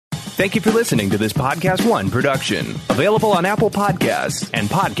Thank you for listening to this Podcast One production. Available on Apple Podcasts and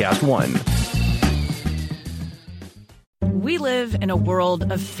Podcast One. We live in a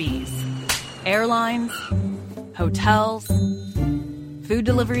world of fees. Airlines, hotels, food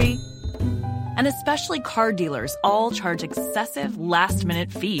delivery, and especially car dealers all charge excessive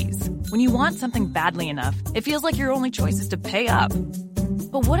last-minute fees. When you want something badly enough, it feels like your only choice is to pay up.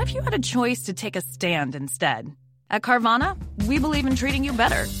 But what if you had a choice to take a stand instead? At Carvana, we believe in treating you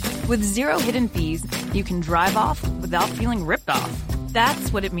better. With zero hidden fees, you can drive off without feeling ripped off.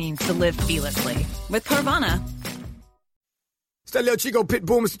 That's what it means to live fearlessly. With Carvana. It's that little Chico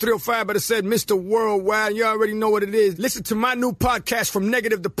Pitbull, Mr. 305, but it said Mr. Worldwide. You already know what it is. Listen to my new podcast, From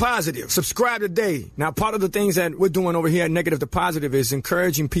Negative to Positive. Subscribe today. Now, part of the things that we're doing over here at Negative to Positive is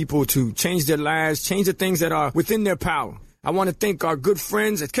encouraging people to change their lives, change the things that are within their power. I want to thank our good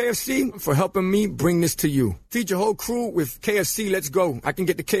friends at KFC for helping me bring this to you. Feed your whole crew with KFC. Let's go. I can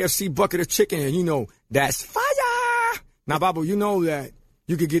get the KFC bucket of chicken, and you know, that's fire. Now, Babu, you know that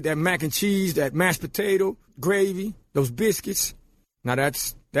you could get that mac and cheese, that mashed potato, gravy, those biscuits. Now,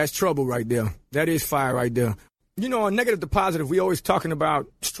 that's trouble right there. That is fire right there. You know, on Negative to Positive, we always talking about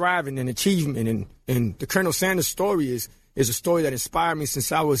striving and achievement, and the Colonel Sanders story is a story that inspired me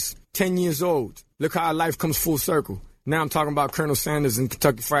since I was 10 years old. Look how life comes full circle. Now I'm talking about Colonel Sanders and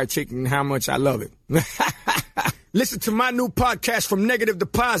Kentucky Fried Chicken and how much I love it. Listen to my new podcast, From Negative to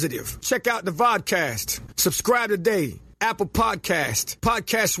Positive. Check out the vodcast. Subscribe today. Apple Podcast,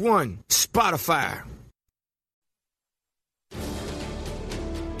 Podcast One, Spotify.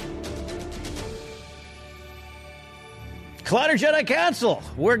 Collider Jedi Council.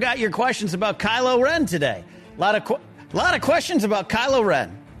 We got your questions about Kylo Ren today. A lot of questions about Kylo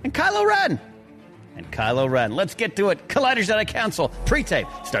Ren. And Kylo Ren. And Kylo Ren. Let's get to it. Collider Jedi Council pre-tape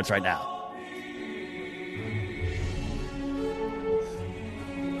starts right now.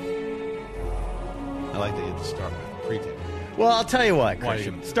 I like that you have to start with pre-tape. Well, I'll tell you what,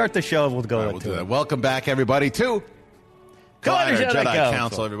 Christian. Start the show. We'll go into it. Welcome back, everybody, to Collider Jedi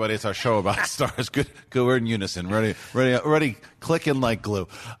Council. Everybody, it's our show about stars. Good. We're in unison. Ready, clicking like glue.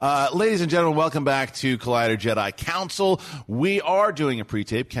 Ladies and gentlemen, welcome back to Collider Jedi Council. We are doing a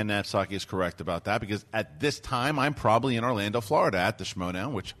pre-tape. Ken Napsaki is correct about that because at this time, I'm probably in Orlando, Florida at the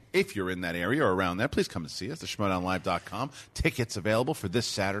Schmoedown, which if you're in that area or around there, please come and see us, theschmoedownlive.com. Tickets available for this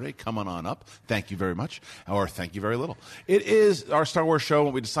Saturday. Come on up. Thank you very much, or thank you very little. It is our Star Wars show.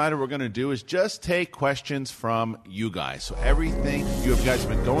 What we decided we're going to do is just take questions from you guys. So everything you guys have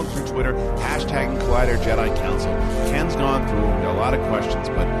been going through Twitter, hashtagging Collider Jedi Council. Ken's gone through a lot of questions,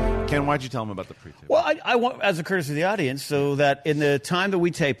 but Ken, why'd you tell him about the pre-tape? Well, I want, as a courtesy to the audience, so that in the time that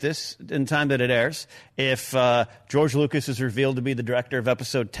we tape this, in the time that it airs, if George Lucas is revealed to be the director of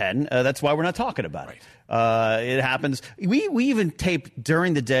Episode 10, that's why we're not talking about it. It happens. We even tape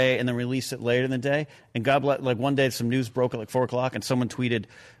during the day and then release it later in the day. And God bless, like one day some news broke at like 4 o'clock and someone tweeted,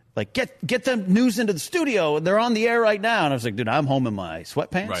 like, get the news into the studio. They're on the air right now. And I was like, dude, I'm home in my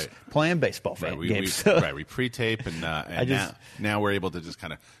sweatpants playing baseball games. We pre-tape, and now we're able to just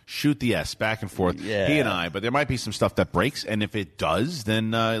kind of shoot the S back and forth, he and I. But there might be some stuff that breaks, and if it does,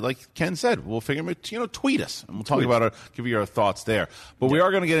 then like Ken said, we'll figure it. Tweet us, and we'll talk about it, give you our thoughts there. But we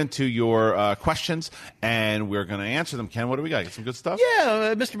are going to get into your questions, and we're going to answer them. Ken, what do we got? Get some good stuff?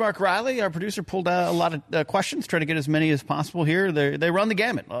 Yeah, Mr. Mark Riley, our producer, pulled out a lot of questions, trying to get as many as possible here. They run the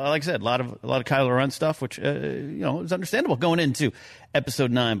gamut. Like I said, a lot of Kylo Ren stuff, which is understandable going into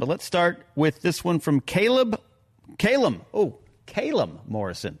Episode 9. But let's start with this one from Caleb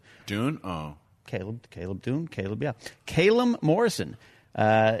Morrison. Dune? Oh. Caleb Dune? Caleb Morrison.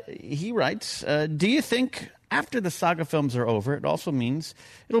 He writes, do you think after the saga films are over, it also means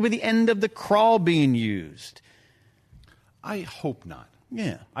it'll be the end of the crawl being used? I hope not.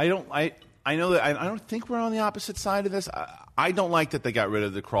 Yeah. I know that I don't think we're on the opposite side of this. I don't like that they got rid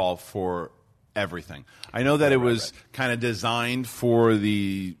of the crawl for everything. I know that it was kind of designed for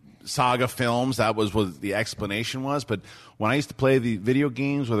the saga films. That was what the explanation was. But when I used to play the video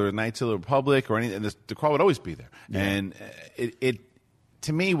games, whether it was Knights of the Republic or anything, the crawl would always be there. Yeah. And it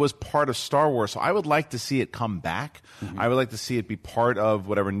to me was part of Star Wars. So I would like to see it come back. Mm-hmm. I would like to see it be part of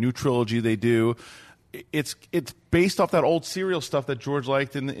whatever new trilogy they do. It's based off that old serial stuff that George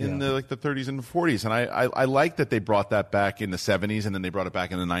liked in the 30s and 40s, and I like that they brought that back in the 70s, and then they brought it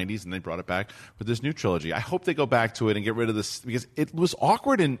back in the 90s, and they brought it back with this new trilogy. I hope they go back to it and get rid of this, because it was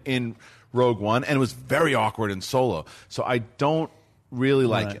awkward in Rogue One, and it was very awkward in Solo. So I don't really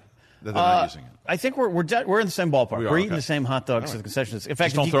like it that they're not using it. I think we're in the same ballpark. We're eating the same hot dogs at the concessions. In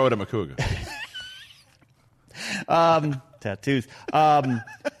fact, just don't throw it at Makuga. Tattoos,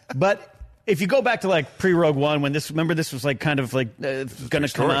 but. if you go back to like pre-Rogue One, when this was like kind of like going to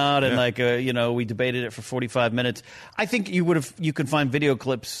come out, and like we debated it for 45 minutes. I think you can find video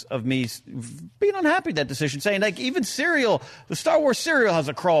clips of me being unhappy with that decision, saying like even cereal, the Star Wars cereal has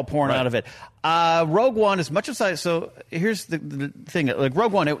a crawl pouring out of it. Rogue One, as much as so here's the thing, like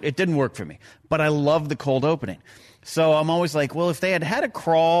Rogue One, it didn't work for me, but I love the cold opening. So I'm always like, well, if they had a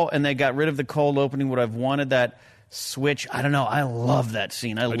crawl and they got rid of the cold opening, would I have wanted that switch? I don't know. I love that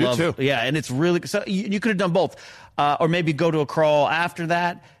scene. I love do too. Yeah, and it's really so you could have done both, or maybe go to a crawl after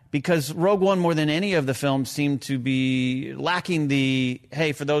that, because Rogue One, more than any of the films, seemed to be lacking the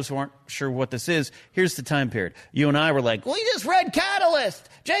hey. For those who aren't sure what this is, here's the time period. You and I were like, we just read Catalyst,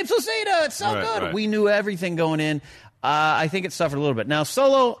 James Lucida. It's so good. Right. We knew everything going in. I think it suffered a little bit. Now,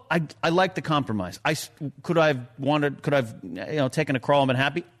 Solo, I like the compromise. Could I've taken a crawl and been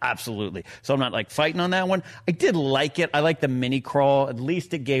happy? Absolutely. So I'm not like fighting on that one. I did like it. I like the mini crawl. At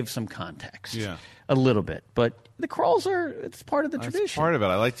least it gave some context. Yeah. A little bit. But the crawls it's part of the tradition. It's part of it.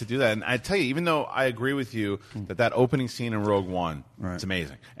 I like to do that. And I tell you, even though I agree with you that opening scene in Rogue One, it's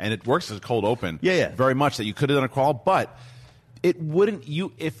amazing. And it works as a cold open. Very much that you could have done a crawl, but it wouldn't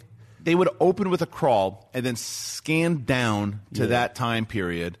if they would open with a crawl and then scan down to that time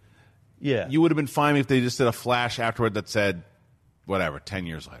period. Yeah. You would have been fine if they just did a flash afterward that said, whatever, 10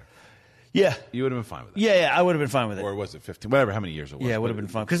 years later. Yeah. You would have been fine with it. Yeah, I would have been fine with it. Or was it 15? Whatever, how many years it was. Yeah, it would have been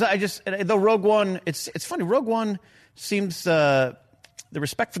fun. Because though Rogue One, it's funny, Rogue One seems, the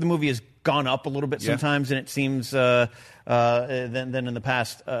respect for the movie has gone up a little bit sometimes, and it seems, than in the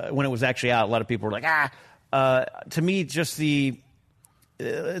past, when it was actually out, a lot of people were like, to me, just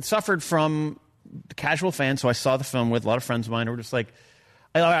it suffered from the casual fan, so I saw the film with a lot of friends of mine who were just like,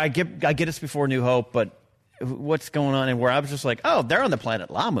 I get us before New Hope, but what's going on? And where I was just like, oh, they're on the planet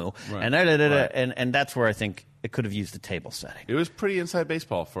Lamu. Right. And that's where I think it could have used the table setting. It was pretty inside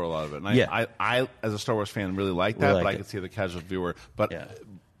baseball for a lot of it. And I as a Star Wars fan, really liked that, but I could see the casual viewer. But the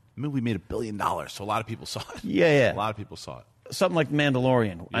movie made $1 billion, so a lot of people saw it. A lot of people saw it. Something like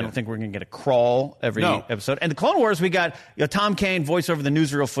Mandalorian. I don't think we're going to get a crawl every episode. And the Clone Wars, we got Tom Kane voice over the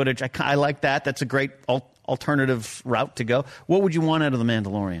newsreel footage. I like that. That's a great alternative route to go. What would you want out of the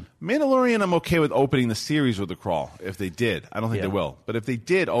Mandalorian? Mandalorian, I'm okay with opening the series with a crawl. If they did, I don't think they will. But if they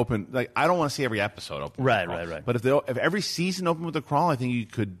did open, I don't want to see every episode open. Right. But if every season opened with a crawl, I think you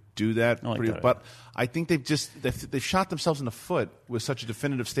could do that. But I think they've shot themselves in the foot with such a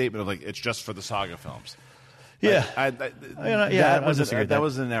definitive statement of like it's just for the saga films. Yeah, that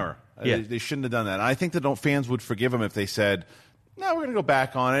was an error. They shouldn't have done that. And I think that fans would forgive them if they said, "No, we're going to go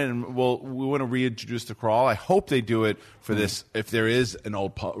back on it, and we want to reintroduce the crawl." I hope they do it for this. If there is an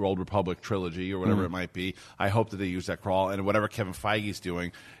old Republic trilogy or whatever it might be, I hope that they use that crawl. And whatever Kevin Feige's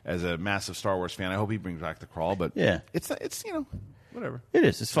doing as a massive Star Wars fan, I hope he brings back the crawl. But it's whatever. It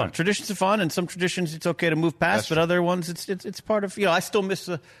is. It's fun. Right. Traditions are fun, and some traditions it's okay to move past, but other ones it's part of. I still miss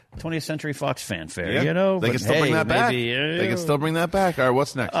the 20th Century Fox fanfare. They can still bring that back. They can still bring that back. All right,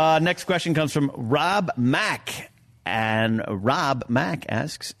 what's next? Next question comes from Rob Mack. And Rob Mack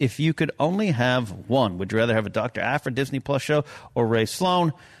asks, if you could only have one, would you rather have a Dr. Aphra Disney Plus show or Ray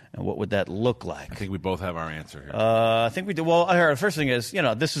Sloan? And what would that look like? I think we both have our answer here. I think we do. Well, the first thing is,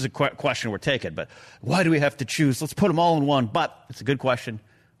 this is a question we're taking, but why do we have to choose? Let's put them all in one. But it's a good question.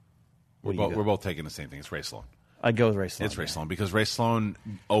 We're both taking the same thing. It's Ray Sloan. I'd go with Ray Sloan. It's Ray Sloan because Ray Sloan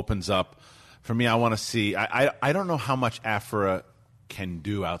opens up. For me, I want to see. I don't know how much Aphra can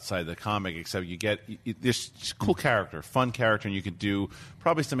do outside the comic, except you get this cool character, fun character, and you could do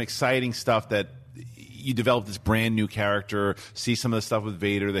probably some exciting stuff that you develop this brand new character, see some of the stuff with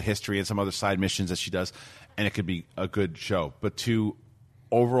Vader, the history, and some other side missions that she does, and it could be a good show. But to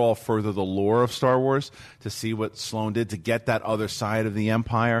overall further the lore of Star Wars, to see what Sloan did, to get that other side of the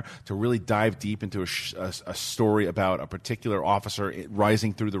Empire, to really dive deep into a story about a particular officer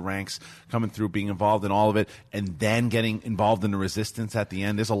rising through the ranks, coming through, being involved in all of it, and then getting involved in the Resistance at the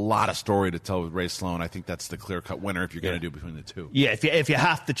end. There's a lot of story to tell with Ray Sloan. I think that's the clear-cut winner if you're going to do between the two. Yeah, if you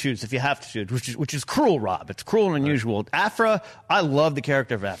have to choose, which is cruel, Rob. It's cruel and unusual. Aphra, I love the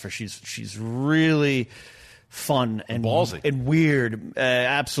character of Aphra. She's really fun and ballsy and weird,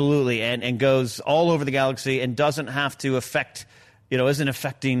 absolutely, and goes all over the galaxy and doesn't have to affect, isn't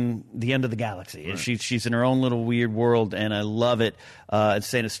affecting the end of the galaxy. Right. She's in her own little weird world, and I love it. And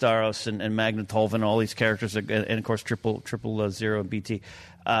Saint Astaros and Magna Tolvan, all these characters, and of course Triple Zero and BT.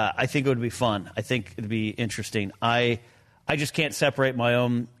 I think it would be fun. I think it'd be interesting. I just can't separate my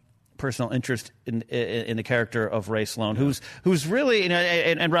own personal interest in the character of Ray Sloan, who's really,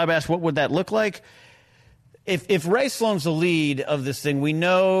 and Rob asked, what would that look like? If Ray Sloan's the lead of this thing, we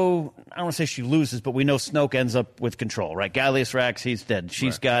know, I don't want to say she loses, but we know Snoke ends up with control, right? Gallius Rax, he's dead.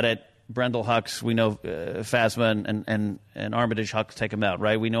 She's got it. Brendel Hux. We know Phasma and Armitage Hux take him out,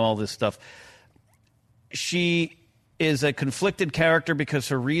 right? We know all this stuff. She is a conflicted character because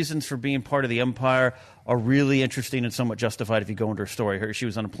her reasons for being part of the Empire are really interesting and somewhat justified if you go into her story. She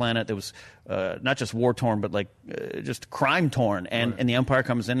was on a planet that was not just war-torn, but just crime-torn. And the Empire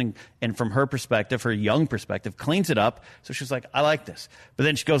comes in and from her perspective, her young perspective, cleans it up. So she's like, I like this. But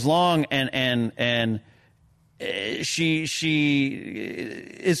then she goes along and she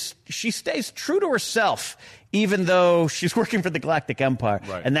stays true to herself, even though she's working for the Galactic Empire.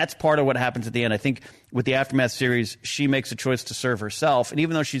 Right. And that's part of what happens at the end. I think with the Aftermath series, she makes a choice to serve herself. And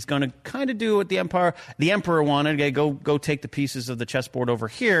even though she's going to kind of do what the Emperor wanted, go take the pieces of the chessboard over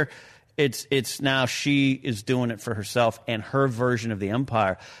here, it's now she is doing it for herself and her version of the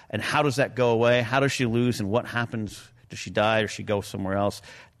Empire. And how does that go away? How does she lose? And what happens? Does she die or does she go somewhere else?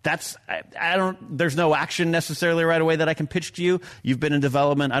 There's no action necessarily right away that I can pitch to you. You've been in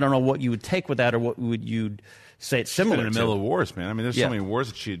development. I don't know what you would take with that or what you'd say it's similar to. In the middle of wars, man. I mean, there's so many wars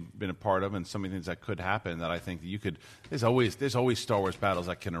that she'd been a part of and so many things that could happen that I think that you could, there's always Star Wars battles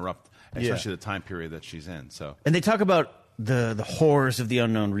that can erupt, especially the time period that she's in. So. And they talk about the horrors of the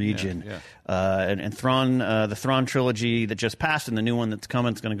unknown region. And Thrawn, the Thrawn trilogy that just passed and the new one that's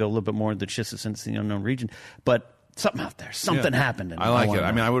coming is going to go a little bit more into the unknown region. But something out there. Something happened. I like it.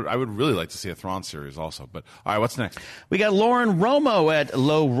 I mean, I would really like to see a Thrawn series also. But all right, what's next? We got Lauren Romo at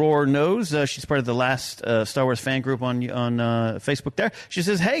Low Roar Nose. She's part of the last Star Wars fan group on Facebook there. She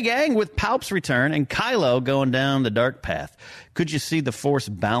says, hey, gang, with Palp's return and Kylo going down the dark path, could you see the Force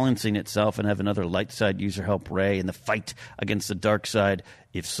balancing itself and have another light side user help Rey in the fight against the dark side?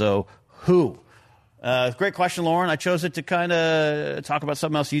 If so, who? Great question, Lauren. I chose it to kind of talk about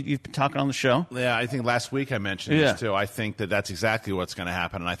something else you've been talking on the show. Yeah, I think last week I mentioned this too. I think that's exactly what's going to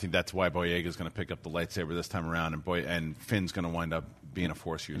happen, and I think that's why Boyega's going to pick up the lightsaber this time around, and Finn's going to wind up being a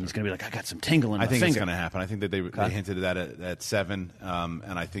Force user. And he's going to be like, I got some tingle in my finger. I think finger. it's going to happen. I think that they hinted at that at 7,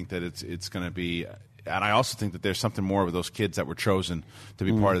 and I think that it's going to be. And I also think that there's something more with those kids that were chosen to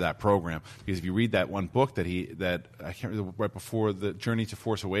be part of that program. Because if you read that one book that I can't remember, right before the Journey to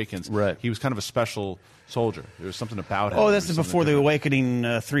Force Awakens, he was kind of a special soldier. There was something about him. Oh, that's before the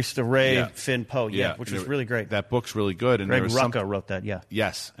Awakening, 3 to Rey, Finn, Poe, which was really great. That book's really good. And Greg Rucka wrote that,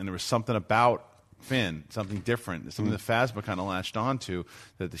 Yes, and there was something about Finn, something different, something that Phasma kind of latched onto,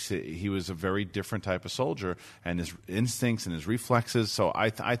 that he was a very different type of soldier, and his instincts and his reflexes. So I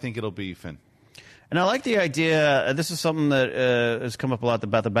think it'll be Finn. And I like the idea, this is something that has come up a lot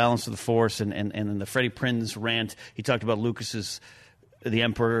about the balance of the Force, and in the Freddie Prinze rant, he talked about Lucas's The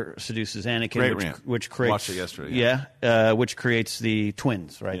Emperor Seduces Anakin, which creates... Watched it yesterday. Which creates the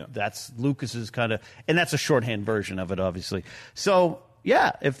twins, right? Yeah. That's Lucas's kind of... And that's a shorthand version of it, obviously. So,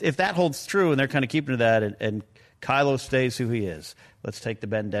 if that holds true, and they're kind of keeping to that, and Kylo stays who he is, let's take the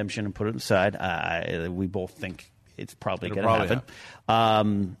Bendemption and put it aside. We both think it's probably going to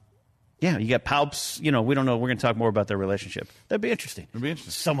happen. You got Palps. We don't know. We're going to talk more about their relationship. That'd be interesting. It'd be interesting.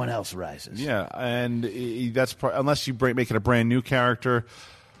 Someone else rises. Yeah, and that's unless you make it a brand new character,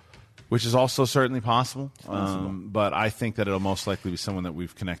 which is also certainly possible. But I think that it'll most likely be someone that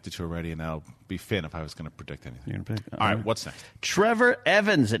we've connected to already, and that'll be Finn if I was going to predict anything. You're gonna pick? All right, what's next? Trevor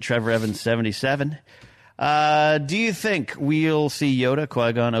Evans at Trevor Evans 77. Do you think we'll see Yoda,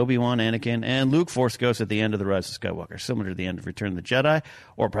 Qui-Gon, Obi-Wan, Anakin, and Luke Force Ghosts at the end of The Rise of Skywalker, similar to the end of Return of the Jedi?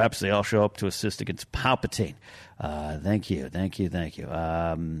 Or perhaps they all show up to assist against Palpatine? Thank you.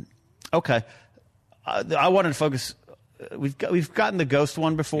 Okay. I wanted to focus... We've gotten the Ghost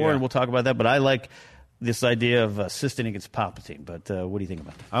one before, and we'll talk about that, but I like this idea of assisting against Palpatine. But what do you think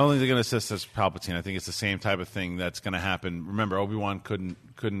about that? I don't think they're going to assist as Palpatine. I think it's the same type of thing that's going to happen. Remember, Obi-Wan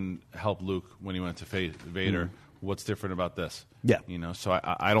couldn't help Luke when he went to Vader. What's different about this? Yeah. So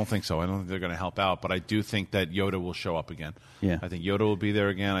I don't think so. I don't think they're going to help out, but I do think that Yoda will show up again. Yeah. I think Yoda will be there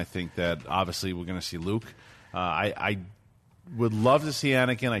again. I think that obviously we're going to see Luke. I would love to see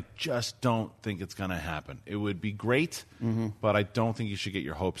Anakin. I just don't think it's going to happen. It would be great, but I don't think you should get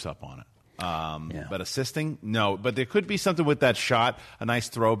your hopes up on it. But assisting, no. But there could be something with that shot, a nice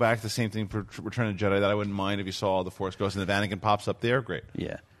throwback, the same thing for Return of the Jedi that I wouldn't mind if you saw all the Force Ghosts, and if Anakin pops up there, great.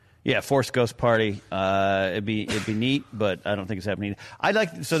 Yeah, Force Ghost Party. It'd be neat, but I don't think it's happening.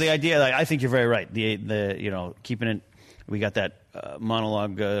 So the idea. I think you're very right. The keeping it. We got that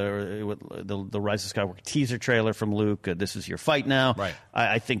monologue, the Rise of Skywalker teaser trailer from Luke. This is your fight now. Right.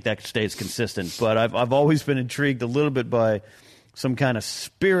 I think that stays consistent. But I've always been intrigued a little bit by some kind of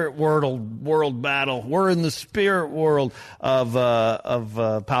spirit world battle. We're in the spirit world of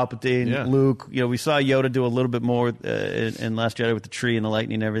Palpatine, Luke. We saw Yoda do a little bit more in Last Jedi with the tree and the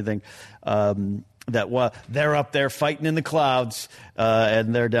lightning and everything. that while they're up there fighting in the clouds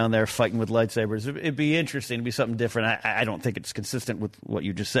and they're down there fighting with lightsabers. It'd be interesting. It'd be something different. I don't think it's consistent with what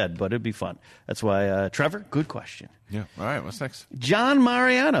you just said, but it'd be fun. That's why, Trevor, good question. Yeah. All right. What's next? John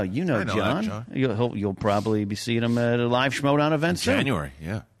Mariano. You know, I know John. John. You'll probably be seeing him at a live Schmodown event soon. January,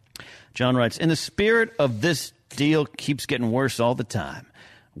 yeah. John writes, in the spirit of this deal keeps getting worse all the time,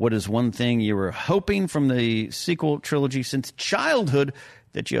 what is one thing you were hoping from the sequel trilogy since childhood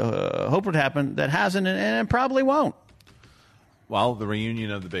that you hope would happen that hasn't and probably won't? Well, the reunion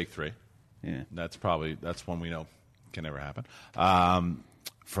of the big three. Yeah. That's one we know can never happen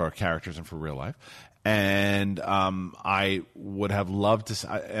for our characters and for real life. And I would have loved to,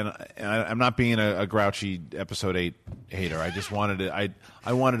 and I'm not being a grouchy Episode 8 hater. I just wanted to,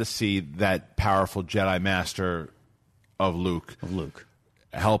 I wanted to see that powerful Jedi Master of Luke,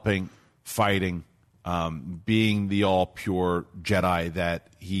 helping, fighting, being the all pure Jedi that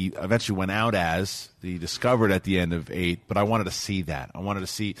he eventually went out as. He discovered at the end of 8. But I wanted to see that. I wanted to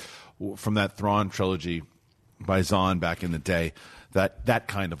see from that Thrawn trilogy by Zahn back in the day that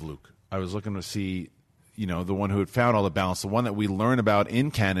kind of Luke. I was looking to see, the one who had found all the balance, the one that we learn about in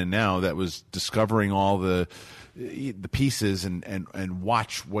canon now, that was discovering all the pieces and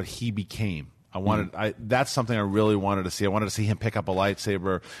watch what he became. That's something I really wanted to see. I wanted to see him pick up a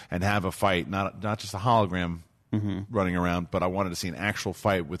lightsaber and have a fight, not just a hologram running around, but I wanted to see an actual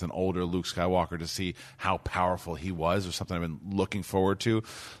fight with an older Luke Skywalker to see how powerful he was, or something I've been looking forward to.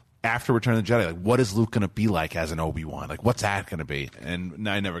 After Return of the Jedi, what is Luke going to be like as an Obi-Wan? What's that going to be? And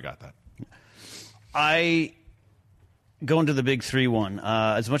I never got that. I go into the big 3 one.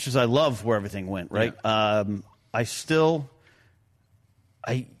 As much as I love where everything went, right? Yeah. It's still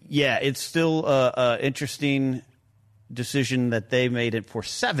an interesting decision that they made it for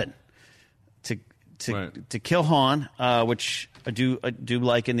 7 to kill Han, which I do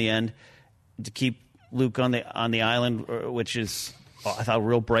like in the end, to keep Luke on the island, which is. I thought a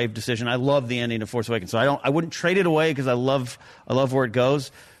real brave decision. I love the ending of Force Awakens, so I wouldn't trade it away because I love where it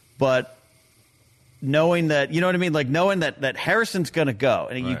goes. But knowing that, you know what I mean, knowing that Harrison's going to go,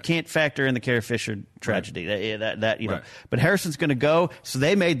 and you can't factor in the Carrie Fisher tragedy. Right. But Harrison's going to go, so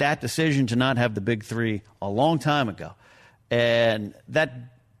they made that decision to not have the big 3 a long time ago, and that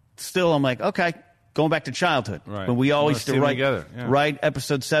still I'm like, okay. Going back to childhood, when we always used to write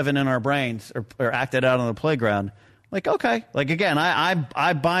Episode 7 in our brains or act it out on the playground. Okay. Again,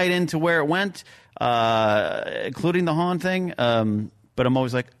 I buy it into where it went, including the Han thing, but I'm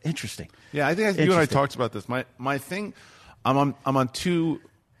always interesting. Yeah, I think you and I talked about this. My thing, I'm on 2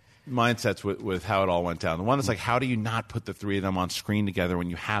 mindsets with how it all went down. The one is how do you not put the 3 of them on screen together when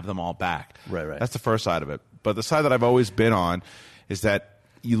you have them all back? Right. That's the first side of it. But the side that I've always been on is that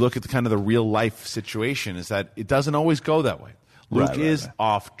you look at the real life situation, is that it doesn't always go that way. Luke is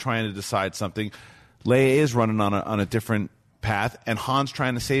off trying to decide something. Leia is running on a different path, and Han's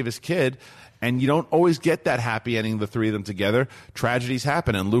trying to save his kid, and you don't always get that happy ending, the 3 of them together. Tragedies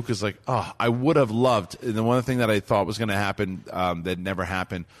happen, and Luke is I would have loved, and the one thing that I thought was going to happen that never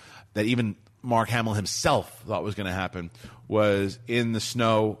happened, that even Mark Hamill himself thought was going to happen, was in the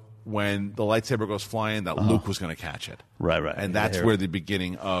snow when the lightsaber goes flying, that Luke was going to catch it. Right. And that's where the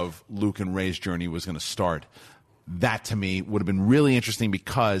beginning of Luke and Rey's journey was going to start. That, to me, would have been really interesting,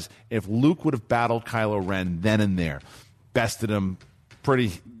 because if Luke would have battled Kylo Ren then and there, bested him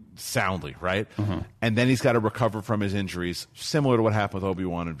pretty soundly, right? And then he's got to recover from his injuries, similar to what happened with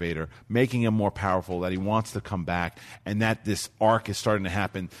Obi-Wan and Vader, making him more powerful, that he wants to come back, and that this arc is starting to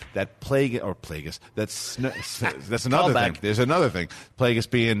happen, that Plagueis, that's another thing. There's another thing. Plagueis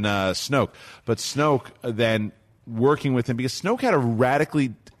being Snoke. But Snoke then working with him, because Snoke had a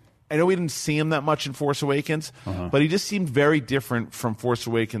radically... I know we didn't see him that much in Force Awakens, but he just seemed very different from Force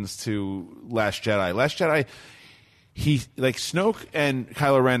Awakens to Last Jedi. Last Jedi, Snoke and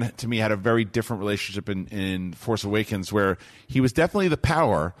Kylo Ren, to me, had a very different relationship in Force Awakens, where he was definitely the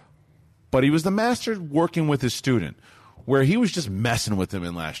power, but he was the master working with his student, where he was just messing with him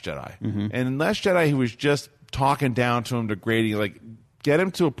in Last Jedi. And in Last Jedi, he was just talking down to him, degrading, get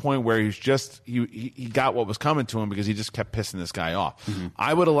him to a point where he's just he got what was coming to him, because he just kept pissing this guy off.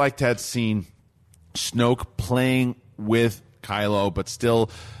 I would have liked to have seen Snoke playing with Kylo, but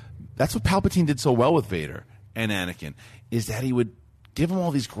still, that's what Palpatine did so well with Vader and Anakin, is that he would give him all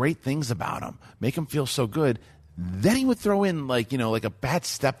these great things about him, make him feel so good. Then he would throw in like a bad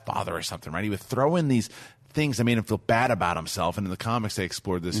stepfather or something, right? He would throw in these things that made him feel bad about himself, and in the comics they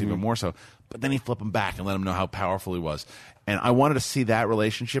explored this even more so. But then he'd flip him back and let him know how powerful he was. And I wanted to see that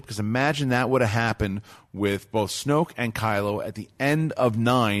relationship, because imagine that would have happened with both Snoke and Kylo at the end of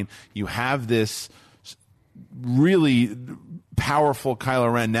 9. You have this really powerful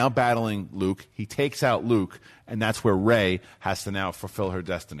Kylo Ren now battling Luke. He takes out Luke, and that's where Rey has to now fulfill her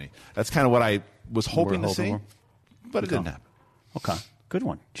destiny. That's kind of what I was hoping to see, but it didn't happen. Okay. Good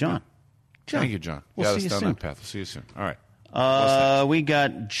one. John. Thank you, John. We'll see you soon. That path. We'll see you soon. All right. We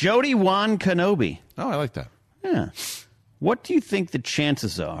got Jodie Wan Kenobi. Oh, I like that. Yeah. What do you think the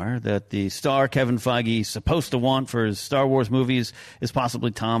chances are that the star Kevin Feige is supposed to want for his Star Wars movies is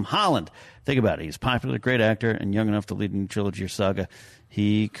possibly Tom Holland? Think about it. He's a popular, great actor, and young enough to lead a new trilogy or saga.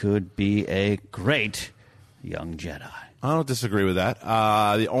 He could be a great young Jedi. I don't disagree with that.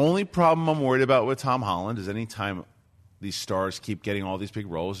 The only problem I'm worried about with Tom Holland is anytime these stars keep getting all these big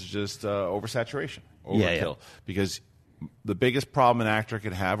roles is just oversaturation, overkill. Yeah. Because the biggest problem an actor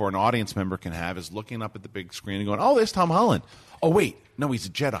can have or an audience member can have is looking up at the big screen and going, oh, there's Tom Holland. Oh, wait, no, he's a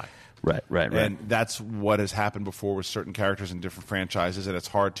Jedi. Right. And that's what has happened before with certain characters in different franchises, and it's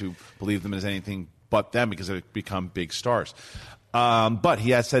hard to believe them as anything but them because they've become big stars. But he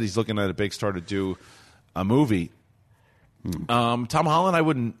has said he's looking at a big star to do a movie. Tom Holland, I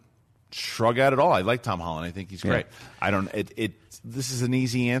wouldn't shrug at all. I like Tom Holland. I think he's great. Yeah. This is an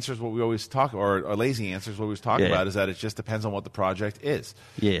easy answer is what we always talk, or a lazy answer is what we always talk about, is that it just depends on what the project is.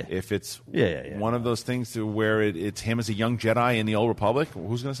 Yeah. If it's one of those things to where it's him as a young Jedi in the Old Republic,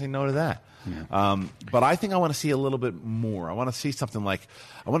 who's going to say no to that? Yeah. But I think I want to see a little bit more. I want to see something like,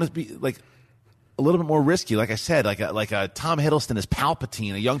 I want to be like a little bit more risky. Like I said, like a Tom Hiddleston as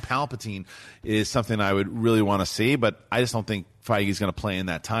Palpatine, a young Palpatine is something I would really want to see, but I just don't think Feige's going to play in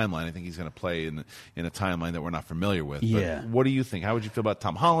that timeline. I think he's going to play in a timeline that we're not familiar with. Yeah. But what do you think? How would you feel about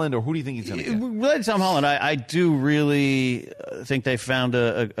Tom Holland, or who do you think he's going to get? Related to Tom Holland, I do really think they found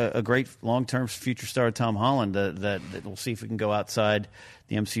a great long-term future star, Tom Holland, that we'll see if we can go outside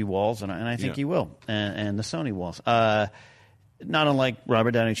the MC walls, and I think he will, and the Sony walls. Not unlike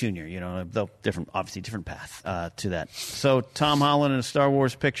Robert Downey Jr., though obviously different path to that. So Tom Holland in a Star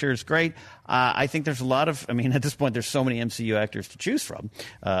Wars picture is great. I think there's a lot of, at this point, there's so many MCU actors to choose from.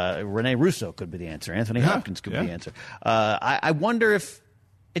 Rene Russo could be the answer. Anthony Hopkins could be the answer. I wonder if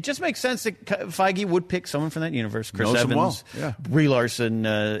it just makes sense that Feige would pick someone from that universe. Chris Evans, Brie Larson,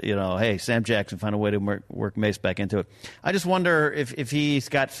 hey, Sam Jackson, find a way to work Mace back into it. I just wonder if he's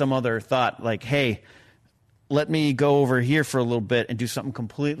got some other thought, like, hey, let me go over here for a little bit and do something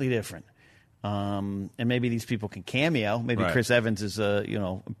completely different. And maybe these people can cameo. Maybe Chris Evans is a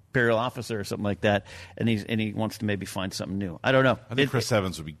Imperial officer or something like that, and he wants to maybe find something new. I don't know. I think Chris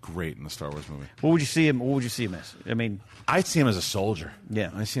Evans would be great in the Star Wars movie. What would you see him as? I'd see him as a soldier.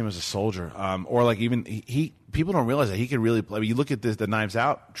 Yeah, I see him as a soldier. Or like even he. People don't realize that he could really play. You look at the Knives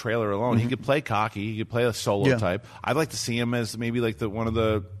Out trailer alone. He could play cocky. He could play a solo type. I'd like to see him as maybe like one of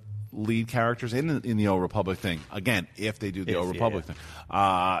the lead characters in the Old Republic thing. Again, if they do the Old Republic thing.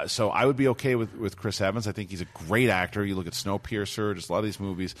 So I would be okay with Chris Evans. I think he's a great actor. You look at Snowpiercer, just a lot of these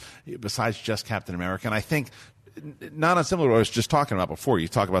movies, besides just Captain America. And I think, not unsimilar to what I was just talking about before, you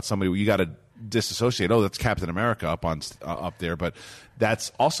talk about somebody where you got to disassociate. Oh, that's Captain America up there. But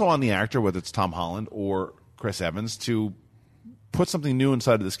that's also on the actor, whether it's Tom Holland or Chris Evans, to put something new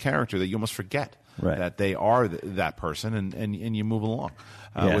inside of this character that you almost forget that they are that person, and you move along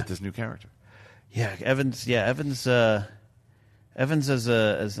with this new character. Yeah, Evans as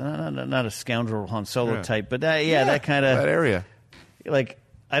not a scoundrel Han Solo type, but that kind of that area. Like,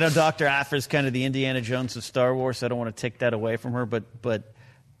 I know Dr. Aphra's kind of the Indiana Jones of Star Wars, so I don't want to take that away from her, but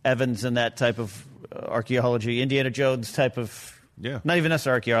Evans in that type of archaeology, Indiana Jones type of. Yeah. Not even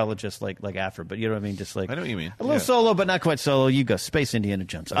necessarily archaeologist like Aphra, but you know what I mean? Just like I know what you mean. A little solo, but not quite solo. You go. Space Indiana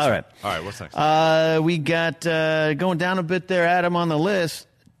Jones. All right. All right, what's next? We got, going down a bit there, Adam, on the list,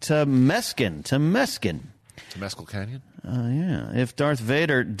 Temescal Canyon? Yeah. If Darth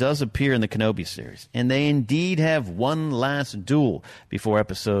Vader does appear in the Kenobi series, and they indeed have one last duel before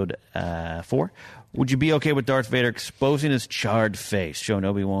Episode 4, would you be okay with Darth Vader exposing his charred face, showing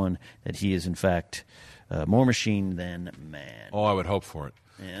Obi-Wan that he is, in fact, more machine than man? Oh, I would hope for it.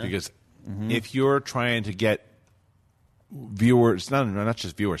 Yeah. Because if you're trying to get viewers, not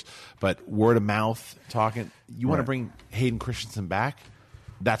just viewers, but word of mouth talking, you want to bring Hayden Christensen back,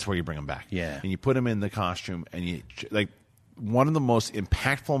 that's where you bring him back. Yeah. And you put him in the costume, and you like one of the most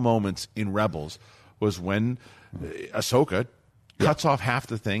impactful moments in Rebels was when Ahsoka cuts off half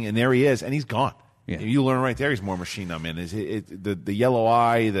the thing, and there he is, and he's gone. Yeah. You learn right there he's more machine now, man. The yellow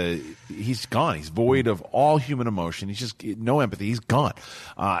eye, he's gone. He's void of all human emotion. He's just no empathy. He's gone.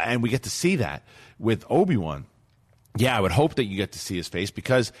 And we get to see that with Obi-Wan. Yeah, I would hope that you get to see his face,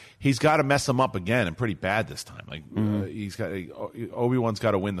 because he's got to mess him up again, and pretty bad this time. Like Obi-Wan's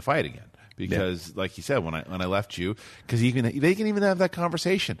got to win the fight again, because, like you said, when I left you, because they can even have that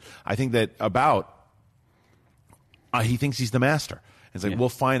conversation. I think that about he thinks he's the master. It's like, we'll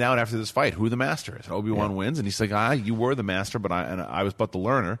find out after this fight who the master is. Obi-Wan wins, and he's like, you were the master, but I was but the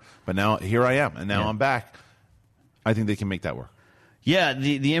learner, but now here I am, and now I'm back. I think they can make that work. Yeah,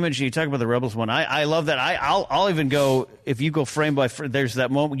 the image you talk about the Rebels one, I love that. I'll even go, if you go frame by frame, there's that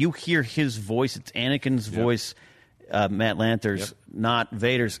moment you hear his voice. It's Anakin's voice, Matt Lanter's, not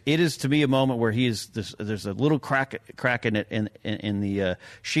Vader's. It is to me a moment where he is. There's a little crack in it in the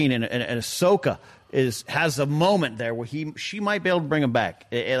sheen, and Ahsoka has a moment there where she might be able to bring him back.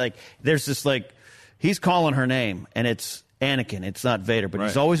 There's this he's calling her name, and it's Anakin. It's not Vader, but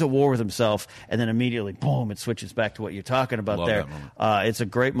he's always at war with himself, and then immediately, boom, it switches back to what you're talking about. Love there. That moment. It's a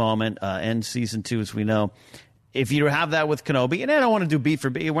great moment. End season 2, as we know. If you have that with Kenobi, and I don't want to do beat for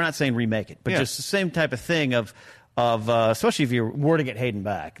beat, we're not saying remake it, but just the same type of thing of especially if you were to get Hayden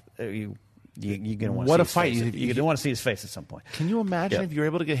back, you're going to want to see his face. You're going to want to see his face at some point. Can you imagine if you're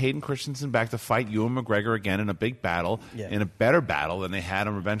able to get Hayden Christensen back to fight Ewan McGregor again in a big battle, in a better battle than they had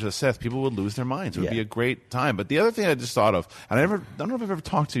in Revenge of the Sith? People would lose their minds. It would be a great time. But the other thing I just thought of, and I don't know if I've ever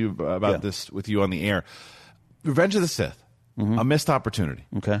talked to you about this with you on the air, Revenge of the Sith, a missed opportunity.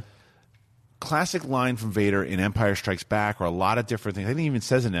 Okay. Classic line from Vader in Empire Strikes Back, or a lot of different things. I think he even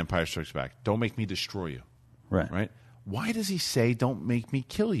says in Empire Strikes Back, "Don't make me destroy you." Right. Why does he say, "Don't make me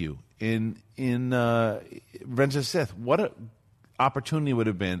kill you"? In Revenge of the Sith, what an opportunity would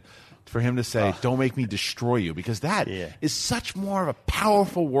have been for him to say, "Don't make me destroy you," because that is such more of a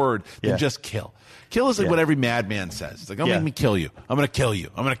powerful word than just kill. Kill is like what every madman says. It's like, "Don't make me kill you. I'm going to kill you.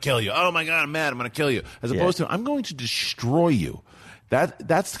 I'm going to kill you. Oh my God, I'm mad. I'm going to kill you." As opposed to, "I'm going to destroy you."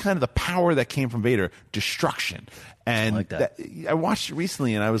 That's kind of the power that came from Vader, destruction. And I like that. I watched it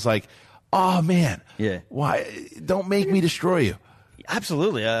recently, and I was like, "Oh man, why? Don't make me destroy you."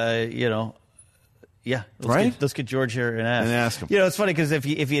 Absolutely. Let's get George here and ask him. It's funny because if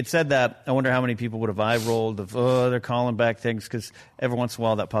he had said that, I wonder how many people would have eye rolled of, they're calling back things, because every once in a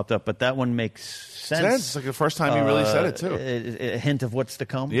while that popped up. But that one makes sense. It's like the first time he really said it, too. A hint of what's to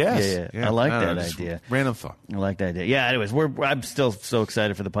come. Yes. Yeah. I like that idea. Random thought. I like that idea. Yeah, anyways, I'm still so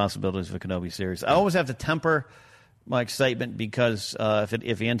excited for the possibilities of a Kenobi series. I always have to temper my excitement because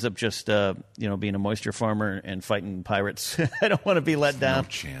if he ends up just being a moisture farmer and fighting pirates, I don't want to be let down. No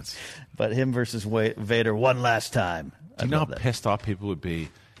chance. But him versus Vader one last time. Do you know how pissed off people would be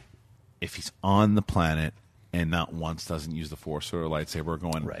if he's on the planet and not once doesn't use the Force or a lightsaber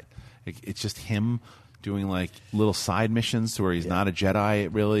going? Right. It's just him doing like little side missions to where he's not a Jedi.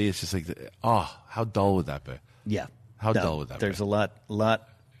 Really, it's just like, how dull would that be? Yeah. How dull would that be? There's a lot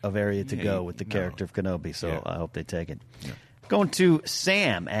of area to go with the character of Kenobi, so I hope they take it. Yeah. Going to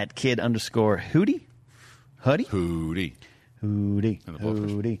Sam at kid_Hootie. Hootie.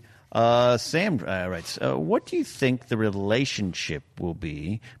 Sam writes, what do you think the relationship will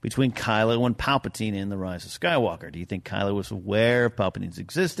be between Kylo and Palpatine in The Rise of Skywalker? Do you think Kylo was aware of Palpatine's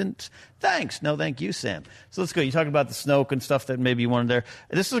existence? Thanks. No, thank you, Sam. So let's go. You talked about the Snoke and stuff that maybe you wanted there.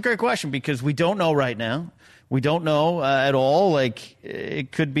 This is a great question because we don't know right now. We don't know at all.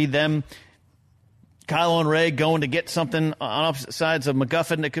 It could be them, Kylo and Rey, going to get something on opposite sides of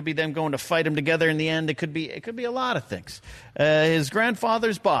MacGuffin. It could be them going to fight him together in the end. It could be a lot of things. His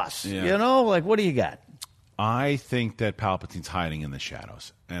grandfather's boss. What do you got? I think that Palpatine's hiding in the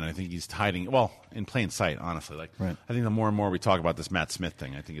shadows, and I think he's hiding in plain sight. Honestly, I think the more and more we talk about this Matt Smith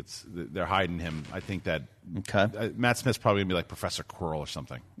thing, I think they're hiding him. I think that Matt Smith's probably gonna be like Professor Quirrell or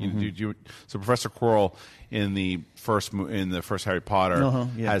something. So Professor Quirrell in the first Harry Potter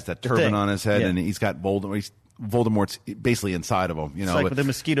has that turban on his head, and he's got Voldemort's basically inside of him. It's like with the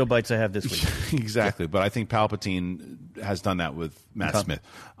mosquito bites I have this week. Exactly. But I think Palpatine has done that with Matt Smith.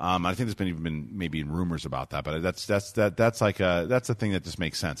 I think there's been even maybe rumors about that, but that's a thing that just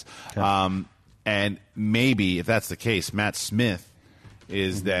makes sense. Okay. And maybe if that's the case, Matt Smith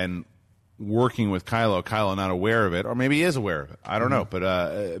is then working with Kylo not aware of it, or maybe he is aware of it. I don't know,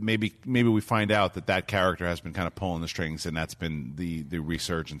 but maybe we find out that character has been kind of pulling the strings, and that's been the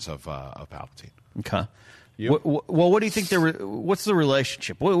resurgence of Palpatine. Okay. What do you think? What's the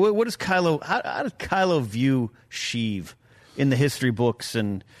relationship? What does Kylo? How does Kylo view Sheev in the history books?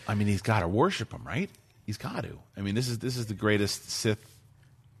 And I mean, he's got to worship him, right? He's got to. I mean, this is the greatest Sith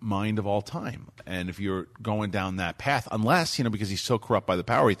mind of all time. And if you're going down that path, unless because he's so corrupt by the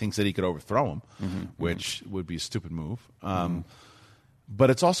power, he thinks that he could overthrow him, which would be a stupid move. But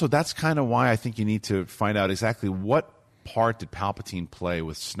it's also that's kind of why I think you need to find out exactly what part did Palpatine play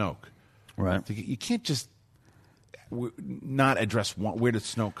with Snoke. Right. You can't just not address where did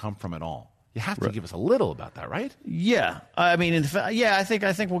Snoke come from at all. You have to give us a little about that, right? Yeah, I mean, I think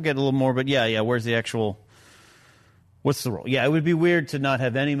we'll get a little more, but where's the actual? What's the role? Yeah, it would be weird to not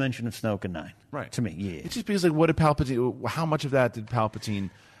have any mention of Snoke in 9. Right. To me, yeah. It's just because, like, what did Palpatine? How much of that did Palpatine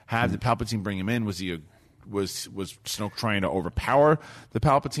have? Did Palpatine bring him in? Was he was Snoke trying to overpower the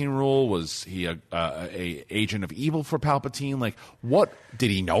Palpatine rule? Was he a agent of evil for Palpatine? Like, what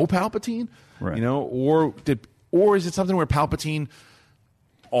did he know Palpatine? Right. You know, or is it something where Palpatine,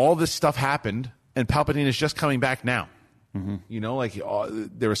 all this stuff happened and Palpatine is just coming back now? Mm-hmm. You know, like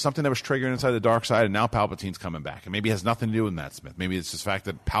there was something that was triggered inside the dark side, and now Palpatine's coming back, and maybe it has nothing to do with Matt Smith. Maybe it's just the fact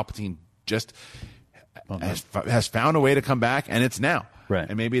that Palpatine just has found a way to come back, and it's now. Right.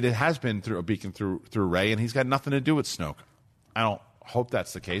 And maybe it has been through a beacon through Rey, and he's got nothing to do with Snoke. I don't hope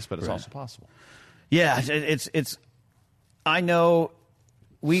that's the case, but it's also possible. Yeah, it's. I know.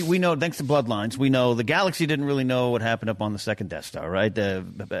 We know, thanks to Bloodlines, we know the galaxy didn't really know what happened up on the second Death Star, right?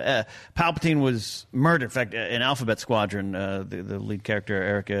 Palpatine was murdered. In fact, in Alphabet Squadron, the lead character,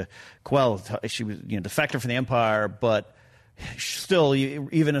 Erica Quell, she was defector from the Empire, but still,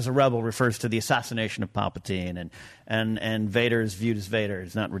 even as a rebel, refers to the assassination of Palpatine, and Vader is viewed as Vader.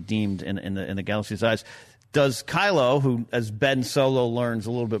 He's not redeemed in the galaxy's eyes. Does Kylo, who, as Ben Solo learns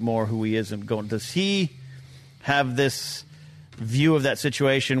a little bit more who he is, does he have this view of that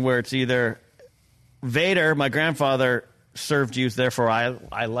situation where it's either Vader, my grandfather served you, therefore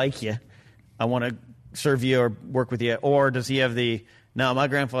I like you, I want to serve you or work with you, or does he have no, my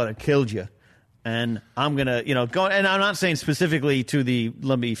grandfather killed you, and I'm gonna go, and I'm not saying specifically to the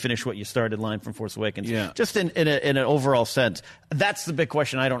let me finish what you started line from Force Awakens, just in an overall sense. That's the big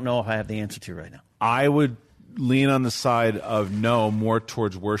question. I don't know if I have the answer to right now. I would lean on the side of no, more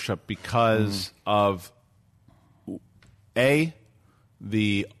towards worship, because of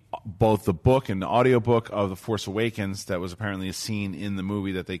both the book and the audiobook of The Force Awakens that was apparently a scene in the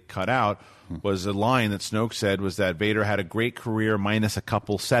movie that they cut out was a line that Snoke said was that Vader had a great career minus a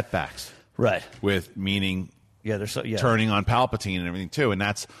couple setbacks. Right. With meaning turning on Palpatine and everything too. And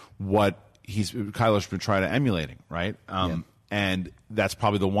that's what Kylo's been trying to emulating, right? And that's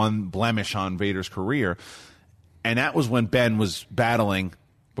probably the one blemish on Vader's career. And that was when Ben was battling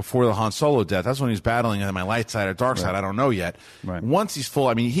before the Han Solo death. That's when he's battling my light side or dark side. I don't know yet. Right. Once he's full,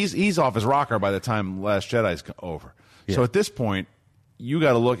 I mean, he's off his rocker by the time Last Jedi's over. Yeah. So at this point, you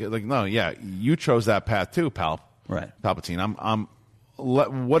got to look at you chose that path too, Palpatine.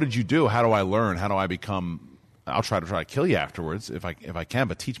 What did you do? How do I learn? How do I become? I'll try to kill you afterwards if I can,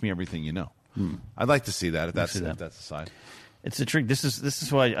 but teach me everything you know. I'd like to see that if that's the side. It's a trick. This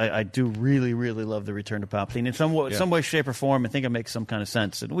is why I do really, really love the return to Palpatine. In some way, shape, or form, I think it makes some kind of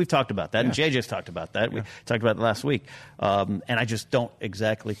sense. And we've talked about that, and JJ's talked about that. We talked about it last week. And I just don't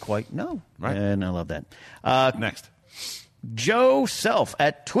exactly quite know. Right. And I love that. Next. Joe Self,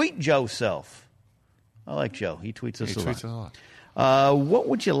 at Tweet Joe Self. I like Joe. He tweets us a lot. What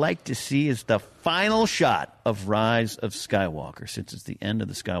would you like to see as the final shot of Rise of Skywalker? Since it's the end of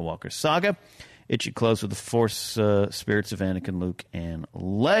the Skywalker saga, it should close with the Force spirits of Anakin, Luke, and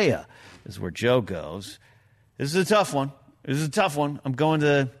Leia. This is where Joe goes. This is a tough one. I'm going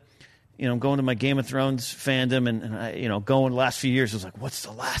to my Game of Thrones fandom, and I, going the last few years, I was like, what's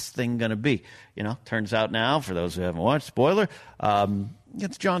the last thing going to be? Turns out now, for those who haven't watched, spoiler,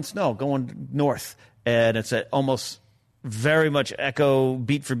 it's Jon Snow going north, and it's almost very much echo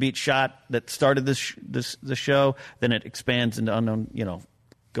beat for beat shot that started the show. Then it expands into unknown,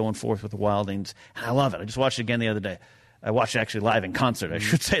 going forth with the Wildlings, and I love it. I just watched it again the other day. I watched it actually live in concert, I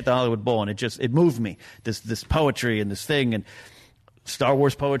should say, at the Hollywood Bowl, and it moved me. This poetry and this thing, and Star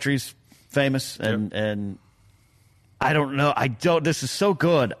Wars poetry's famous, and I don't know. This is so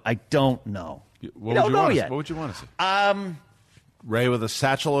good. I don't know. What would you want to see? Rey with a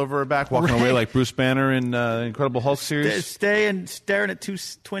satchel over her back, walking away like Bruce Banner in Incredible Hulk series. Staring at two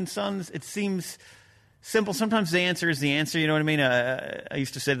twin suns. It seems simple. Sometimes the answer is the answer. You know what I mean? I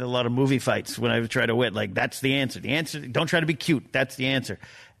used to say that a lot of movie fights when I would try to win. Like, that's the answer. The answer. Don't try to be cute. That's the answer.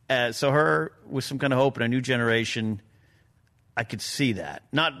 So her with some kind of hope in a new generation, I could see that.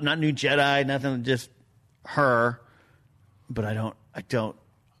 Not new Jedi, nothing. Just her. But I don't.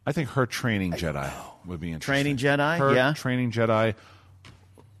 I think her training Jedi would be interesting. Training Jedi, training Jedi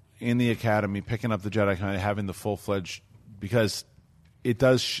in the academy, picking up the Jedi, kind of having the full-fledged, because it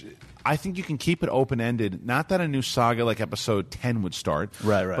does. I think you can keep it open-ended. Not that a new saga like Episode 10 would start,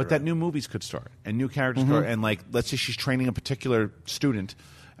 but that new movies could start and new characters start. And let's say she's training a particular student.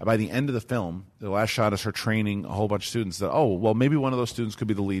 By the end of the film, the last shot is her training a whole bunch of students that, maybe one of those students could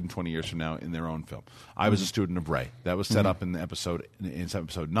be the lead in 20 years from now in their own film. I was a student of Rey. That was set up in episode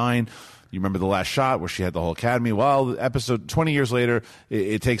 9. You remember the last shot where she had the whole academy? Well, 20 years later,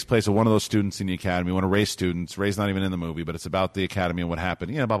 it takes place with one of those students in the academy, one of Rey's students. Rey's not even in the movie, but it's about the academy and what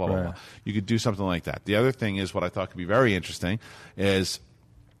happened. Blah, blah, blah, blah. You could do something like that. The other thing is what I thought could be very interesting is,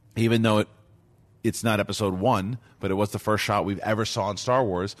 even though it's not episode 1, but it was the first shot we've ever saw in Star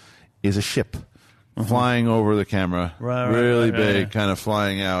Wars, is a ship flying over the camera, really big, kind of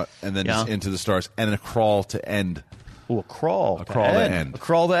flying out, and then just into the stars, and a crawl to end. Ooh, a crawl to end. A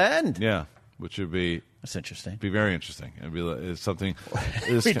crawl to end. Yeah, which would be... That's interesting. Be very interesting. It'd be it's something.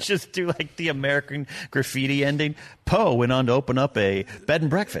 We just do like the American Graffiti ending. Poe went on to open up a bed and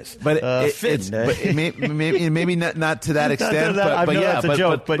breakfast. But maybe not to that extent. But yeah, it's a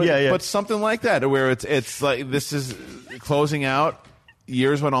joke. But something like that, where it's like this is closing out.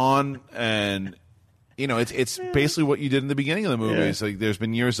 Years went on, and it's basically what you did in the beginning of the movie. It's like there's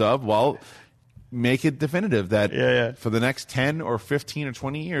been years of make it definitive that for the next 10 or 15 or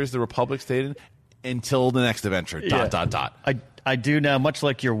 20 years, the Republic stayed until the next adventure. ... I do now, much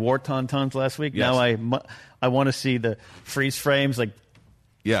like your war tauntauns last week. Yes. Now I want to see the freeze frames. Like,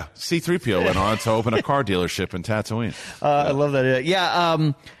 yeah, C-3PO went on to open a car dealership in Tatooine. I love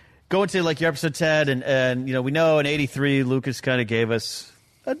that. Going to like your episode 10, and we know in '83 Lucas kind of gave us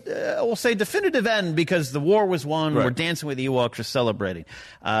we'll say definitive end because the war was won. Right. We're dancing with Ewoks, we're celebrating.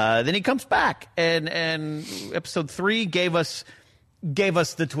 Then he comes back, and episode 3 gave us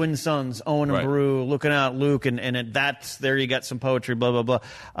the twin sons, Owen and Beru, looking out Luke, and that's there. You got some poetry, blah blah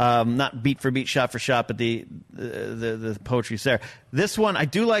blah. Not beat for beat, shot for shot, but the poetry's there. This one, I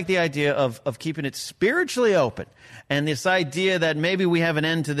do like the idea of keeping it spiritually open, and this idea that maybe we have an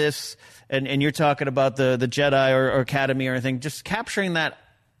end to this. And you're talking about the Jedi or Academy or anything, just capturing that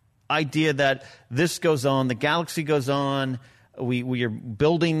idea that this goes on, the galaxy goes on. We are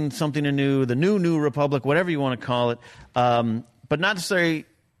building something anew, the new Republic, whatever you want to call it. But not necessarily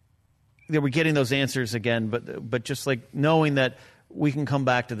that we're getting those answers again, but just like knowing that we can come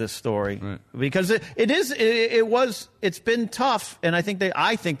back to this story because it's been tough, and I think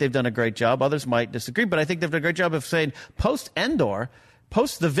they've done a great job. Others might disagree, but I think they've done a great job of saying post Endor,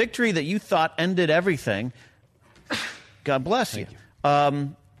 post the victory that you thought ended everything. God bless you.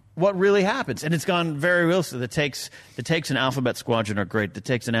 What really happens? And it's gone very realistic. It takes an Alphabet Squadron or great. It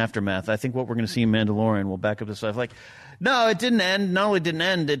takes an Aftermath. I think what we're going to see in Mandalorian will back up this stuff. Like, no, it didn't end. Not only didn't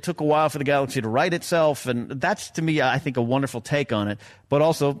end, it took a while for the galaxy to right itself. And that's, to me, I think, a wonderful take on it. But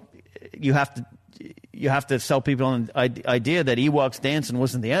also, you have to sell people on the idea that Ewoks dancing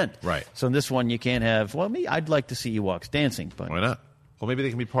wasn't the end. Right. So in this one, you can't have, I'd like to see Ewoks dancing. But why not? Well, maybe they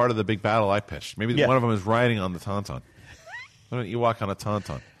can be part of the big battle I pitched. Maybe one of them is riding on the Tauntaun. An Ewok on a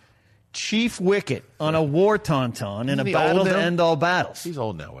Tauntaun. Chief Wicket on a war tauntaun in a battle to end all battles. He's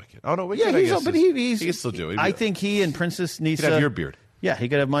old now, Wicket. Oh no, Wicket. Yeah, he's old, but he can still do it. I think he and Princess Nisa. He could have your beard. Yeah, he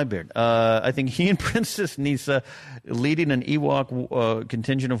could have my beard. I think he and Princess Nisa leading an Ewok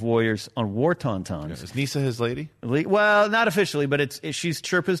contingent of warriors on war tauntauns. Yeah. Is Nisa his lady? Well, not officially, but she's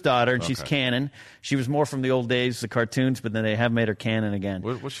Chirpa's daughter, and she's canon. She was more from the old days, the cartoons, but then they have made her canon again.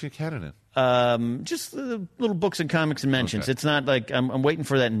 What's she canon in? Just little books and comics and mentions. Okay. It's not like I'm waiting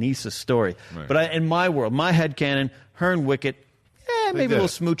for that Nisa story. Right. But in my world, my headcanon, her and Wicket, maybe a little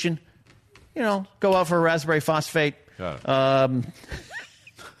smooching. Go out for a raspberry phosphate. Got it.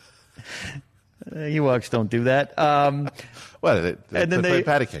 Ewoks don't do that. They play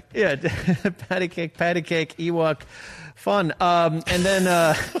patty cake. Yeah, patty cake, Ewok, fun. And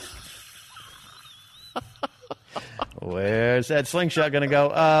then, where's that slingshot going to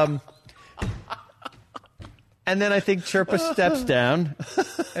go? And then I think Chirpa steps down,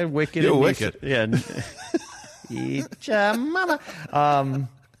 and Wicket. You're Wicket. Yeah. Eat ya mama.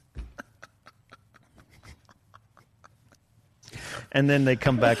 And then they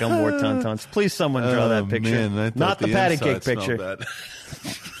come back on war tauntauns. Please, someone draw that picture. Man, not the patty cake picture.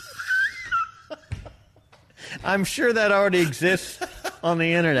 I'm sure that already exists on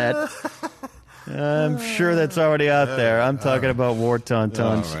the internet. I'm sure that's already out there. I'm talking about war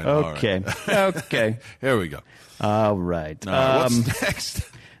tauntauns. Right, Okay. Here we go. All right. What's next?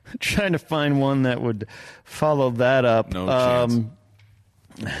 Trying to find one that would follow that up. No chance.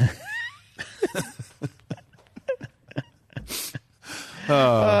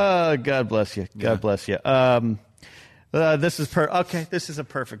 God bless you. God bless you. This is This is a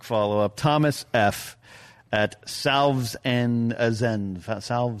perfect follow-up. Thomas F. at Salves and Zen.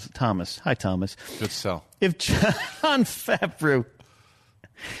 Salves Thomas. Hi, Thomas. Good sell. If John Favreau,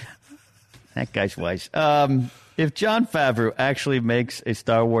 that guy's wise. If John Favreau actually makes a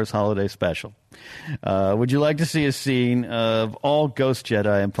Star Wars holiday special, would you like to see a scene of all Ghost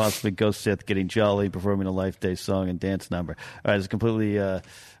Jedi and possibly Ghost Sith getting jolly, performing a Life Day song and dance number? All right, it's a completely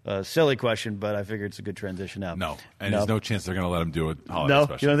silly question, but I figure it's a good transition out. No, there's no chance they're going to let him do a holiday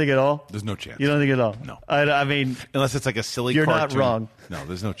special. You don't think at all? There's no chance. You don't think at all? No. I mean, unless it's like a silly you're cartoon. You're not wrong. No,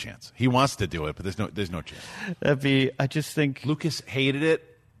 there's no chance. He wants to do it, but there's no chance. I just think Lucas hated it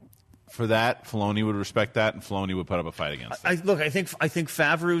for that, Filoni would respect that, and Filoni would put up a fight against it. I think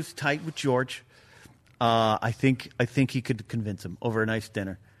Favreau's tight with George. I think he could convince him over a nice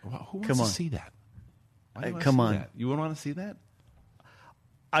dinner. Well, who wants to see that? Come on. That? You wouldn't want to see that?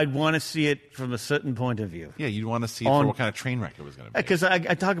 I'd want to see it from a certain point of view. Yeah, you'd want to see it for what kind of train wreck it was going to be. Because I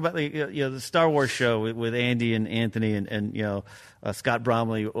talk about the Star Wars show with Andy and Anthony and Scott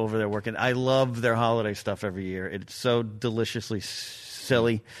Bromley over there working. I love their holiday stuff every year. It's so deliciously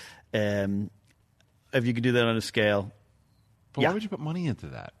silly. If you could do that on a scale. But why would you put money into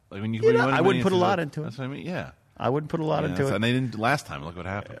that? Like when I wouldn't put a lot into it. That's what I mean. Yeah, I wouldn't put a lot into it. And they didn't last time. Look what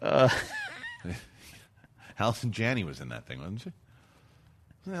happened. Allison Janney was in that thing, wasn't she?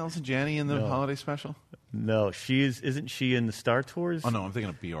 Wasn't Allison Janney in the holiday special? No, isn't she in the Star Tours? Oh no, I'm thinking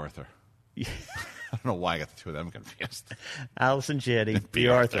of B. Arthur. I don't know why I got the two of them confused. Allison Janney, B.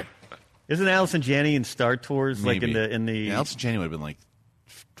 Arthur. Isn't Allison Janney in Star Tours? Maybe. Like in the Yeah, Allison Janney would have been like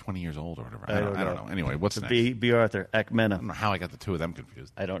 20 years old or whatever. I don't know. Anyway, what's next? B. Arthur, Ekmena. I don't know how I got the two of them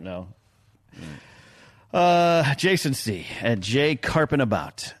confused. I don't know. Jason C. and Jay Carpin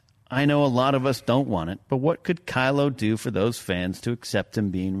about. I know a lot of us don't want it, but what could Kylo do for those fans to accept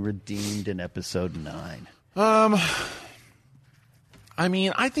him being redeemed in Episode 9? I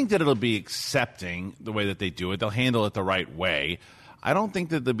mean, I think that it'll be accepting the way that they do it. They'll handle it the right way. I don't think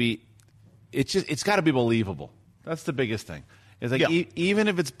that it's got to be believable. That's the biggest thing. It's like even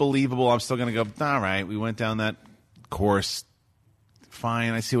if it's believable, I'm still going to go, all right, we went down that course.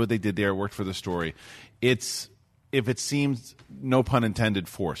 Fine, I see what they did there. It worked for the story. If it seems, no pun intended,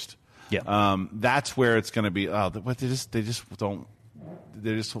 forced. Yeah. That's where it's going to be. Oh, but they just want a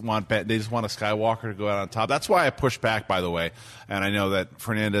Skywalker to go out on top. That's why I push back, by the way. And I know that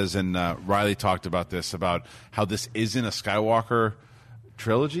Fernandez and Riley talked about this, about how this isn't a Skywalker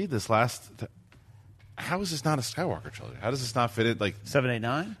trilogy. How is this not a Skywalker trilogy? How does this not fit in? Like 7, 8,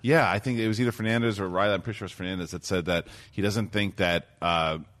 9? Yeah, I think it was either Fernandez or Riley. I'm pretty sure it was Fernandez that said that he doesn't think that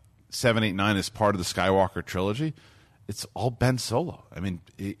 7, 8, 9 is part of the Skywalker trilogy. It's all Ben Solo. I mean,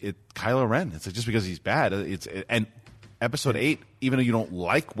 Kylo Ren. It's just because he's bad. And Episode 8, even though you don't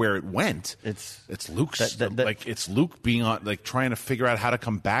like where it went, it's Luke's. It's Luke being on, like, trying to figure out how to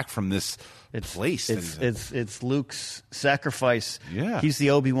come back from this place. It's Luke's sacrifice. Yeah, he's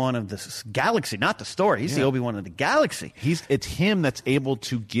the Obi-Wan of this galaxy, not the story. He's the Obi-Wan of the galaxy. It's him that's able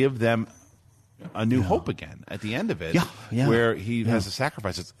to give them a new hope again at the end of it, where he has a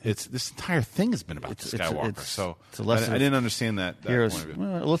sacrifice. It's this entire thing has been about the Skywalker. It's a lesson. I didn't understand that point of view.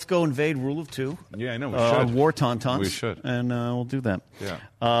 Well, let's go invade Rule of Two. Yeah, I know we should. War Tauntauns. We should, and we'll do that. Yeah.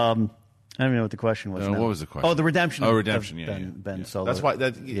 I don't even know what the question was. What was the question? Oh, the redemption. Oh, redemption. Ben Solo. That's why.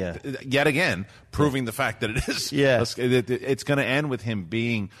 Yet again, proving the fact that it is. Yeah. It's going to end with him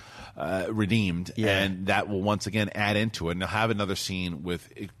being redeemed, and that will once again add into it. And they'll have another scene with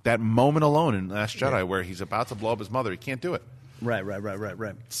that moment alone in Last Jedi where he's about to blow up his mother. He can't do it. Right.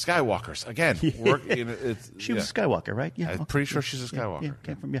 Skywalkers again. She was a Skywalker, right? Yeah, I'm pretty sure she's a Skywalker. Yeah,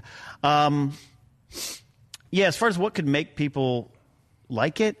 came from as far as what could make people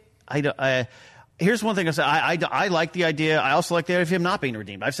like it, here's one thing I say. I like the idea. I also like the idea of him not being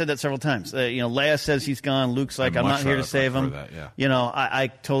redeemed. I've said that several times. Leia says he's gone. Luke's like, I'm not here to save him.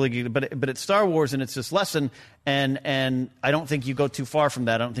 I totally get it. But it's Star Wars, and it's this lesson, and I don't think you go too far from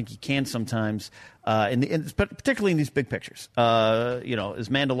that. I don't think you can sometimes, particularly in these big pictures. Is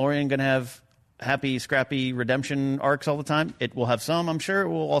Mandalorian going to have happy, scrappy redemption arcs all the time? It will have some, I'm sure. It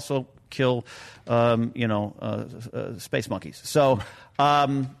will also kill, space monkeys. So.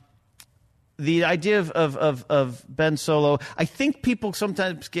 The idea of Ben Solo, I think people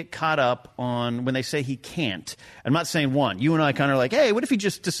sometimes get caught up on when they say he can't. I'm not saying one. You and I kind of are like, hey, what if he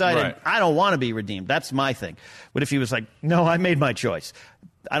just decided, I don't want to be redeemed? That's my thing. What if he was like, no, I made my choice?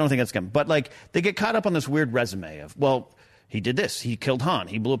 I don't think that's coming. But, like, they get caught up on this weird resume of, well, he did this. He killed Han.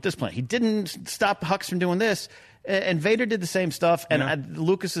 He blew up this planet. He didn't stop Hux from doing this. And Vader did the same stuff. And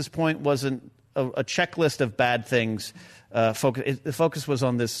Lucas's point wasn't a checklist of bad things. The focus was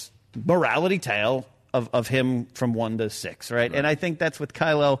on this morality tale of him from 1 to 6, right? And I think that's with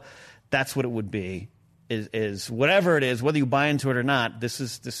Kylo. That's what it would be. Is whatever it is, whether you buy into it or not. This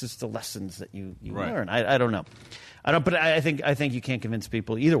is the lessons that you learn. I don't know. But I think you can't convince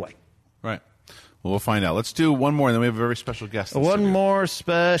people either way. Right. Well, we'll find out. Let's do one more, and then we have a very special guest. One more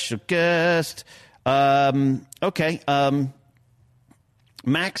special guest. Okay.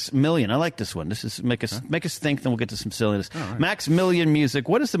 Max Million. I like this one. This is make us think, then we'll get to some silliness. Right. Max Million music.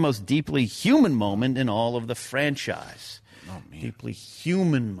 What is the most deeply human moment in all of the franchise? Oh, man. Deeply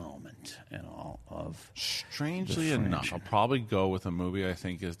human moment in all of Strangely enough, I'll probably go with a movie I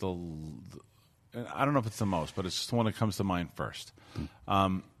think is I don't know if it's the most, but it's just the one that comes to mind first.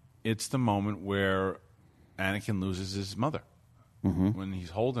 it's the moment where Anakin loses his mother. When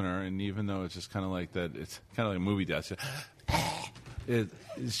he's holding her, and even though it's just kind of like that, it's kind of like a movie death.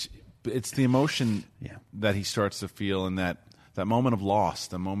 It's the emotion that he starts to feel in that moment of loss,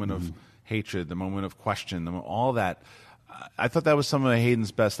 the moment of hatred, the moment of question, all that. I thought that was some of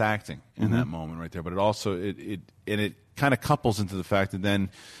Hayden's best acting in that moment right there. But it also it kind of couples into the fact that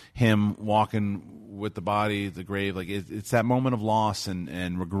then him walking with the body, the grave, like it's that moment of loss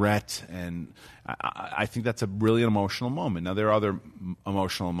and regret, and I think that's a really emotional moment. Now there are other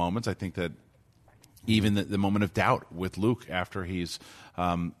emotional moments. I think that even the moment of doubt with Luke after he's.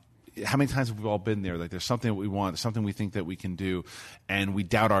 How many times have we all been there? Like there's something that we want, something we think that we can do, and we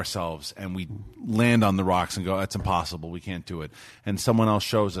doubt ourselves, and we land on the rocks and go, "That's impossible. We can't do it." And someone else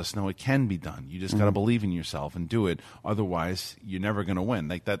shows us, "No, it can be done. You just got to believe in yourself and do it. Otherwise, you're never going to win."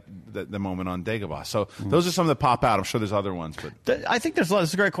 Like the moment on Dagobah. So those are some that pop out. I'm sure there's other ones, but I think there's a lot.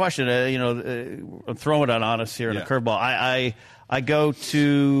 It's a great question. I'm throwing it on us here in a curveball. I go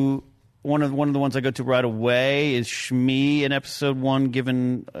to. One of the ones I go to right away is Shmi in episode 1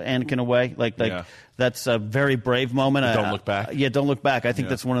 giving Anakin away. That's a very brave moment. Don't look back. Don't look back. I think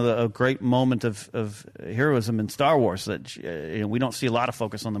that's one of a great moment of heroism in Star Wars that we don't see a lot of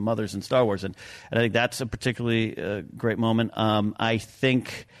focus on the mothers in Star Wars, and I think that's a particularly great moment. I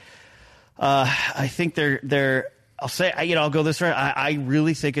think they're. I'll say, I'll go this way. I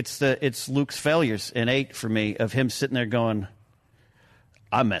really think it's Luke's failures in 8 for me, of him sitting there going,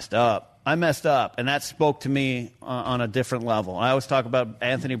 I messed up, and that spoke to me on a different level. I always talk about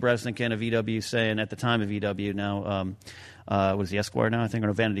Anthony Bresnikan of EW saying, at the time of EW, now was the Esquire now, I think,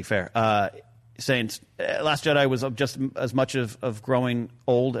 or Vanity Fair, saying Last Jedi was just as much of growing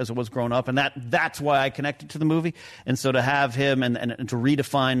old as it was growing up, and that's why I connected to the movie. And so to have him and to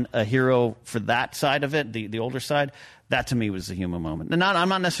redefine a hero for that side of it, the older side, that to me was the human moment. And I'm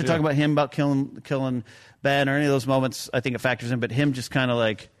not necessarily talking about him about killing Ben or any of those moments. I think it factors in, but him just kind of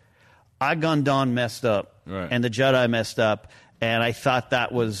like, Gundan messed up, and the Jedi messed up, and I thought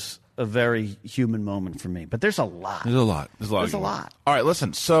that was a very human moment for me. But there's a lot. There's a lot. All right,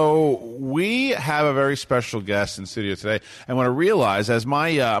 listen. So we have a very special guest in studio today, and what I realize as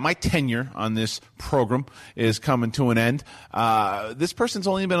my tenure on this program is coming to an end, this person's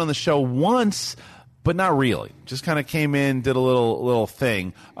only been on the show once. But not really. Just kind of came in, did a little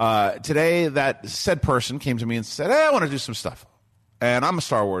thing. Today, that said person came to me and said, "Hey, I want to do some stuff." And I'm a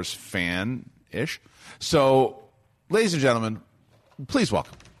Star Wars fan-ish. So, ladies and gentlemen, please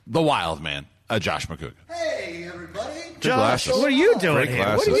welcome the wild man, Josh McCougan. Hey, everybody. Josh, what are you doing here?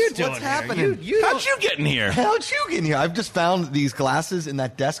 What are you doing What's here? happening? How'd you get in here? How'd you get in here? I've just found these glasses in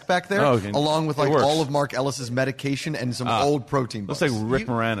that desk back there, along with all of Mark Ellis's medication and some old protein bars. Looks like Rick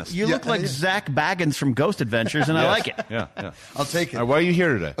Moranis. You look like Zach Baggins from Ghost Adventures, and I like it. Yeah. I'll take it. Why are you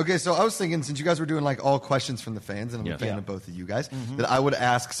here today? Okay, so I was thinking, since you guys were doing all questions from the fans, and I'm a fan of both of you guys, that I would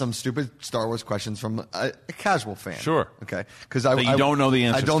ask some stupid Star Wars questions from a casual fan. Sure. Okay. Because I don't know the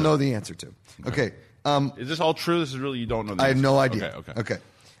answer. I don't know the answer to. Okay. Is this all true? This is really, you don't know the I answer? have no idea. Okay.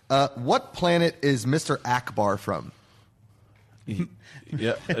 What planet is Mr. Akbar from?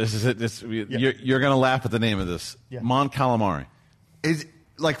 Yeah, this is it. You're going to laugh at the name of this. Mon Calamari. Is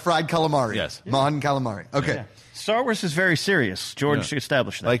like fried calamari? Yes. Mon calamari. Okay. Yeah. Star Wars is very serious. George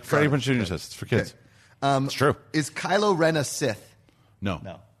established that. Like Freddie Prinze Jr. says, it's for kids. It's true. Is Kylo Ren a Sith?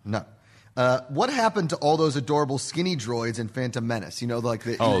 No. What happened to all those adorable skinny droids in Phantom Menace? They were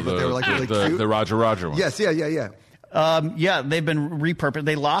really cute. The Roger ones. Yes, yeah. They've been repurposed.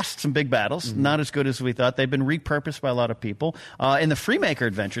 They lost some big battles, not as good as we thought. They've been repurposed by a lot of people. In the Freemaker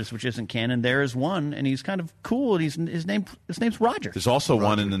Adventures, which isn't canon, there is one, and he's kind of cool. And his name's Roger. There's also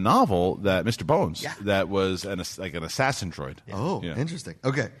one in the novel that Mr. Bones that was an assassin droid. Oh, interesting.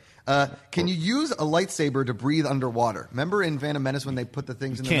 Okay. Can you use a lightsaber to breathe underwater? Remember in Phantom Menace when they put the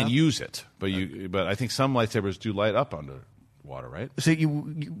things in the mouth? You can't use it, but I think some lightsabers do light up underwater, right? So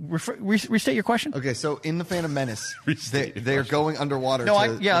you restate your question? Okay, so in the Phantom Menace, they're going underwater.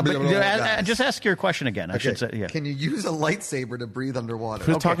 Just ask your question again. I should say. Yeah. Can you use a lightsaber to breathe underwater?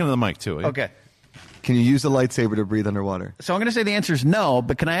 We're talking to the mic too. Okay. Can you use a lightsaber to breathe underwater? So I'm going to say the answer is no,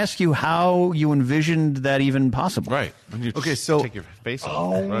 but can I ask you how you envisioned that even possible? Right. So take your face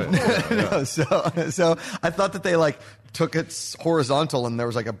off. Right. No, so I thought that they took it horizontal and there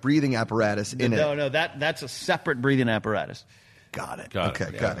was a breathing apparatus in it. No, that's a separate breathing apparatus. Got it. Got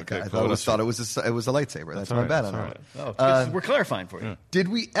it. I thought it was a lightsaber. That's my bad on that. Oh, we're clarifying for you. Yeah. Did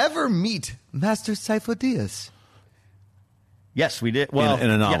we ever meet Master Sifo Dyas? Yes, we did. Well, in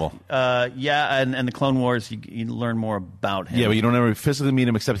a novel. And the Clone Wars, you learn more about him. Yeah, but you don't ever physically meet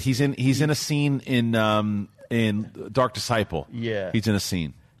him, except he's in a scene in Dark Disciple. Yeah. He's in a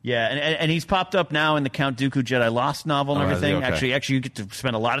scene. Yeah, and he's popped up now in the Count Dooku Jedi Lost novel and everything. Okay. Actually, you get to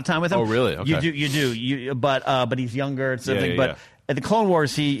spend a lot of time with him. Oh, really? Okay. You do. But he's younger and something. Yeah. But at the Clone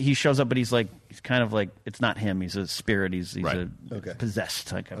Wars, he shows up, but he's kind of like it's not him. He's a spirit. He's Right.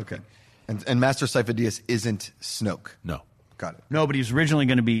 possessed. Okay. And Master Sifo-Dyas isn't Snoke. No. Got it. No, but he's originally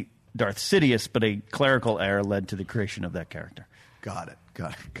going to be Darth Sidious, but a clerical error led to the creation of that character. Got it.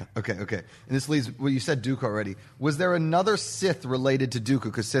 Okay. And this leads. Well, you said Dooku already. Was there another Sith related to Dooku?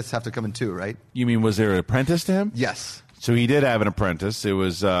 Because Siths have to come in too, right? You mean was there an apprentice to him? Yes. So he did have an apprentice. It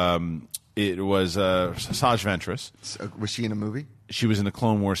was Asajj Ventress. Was she in a movie? She was in the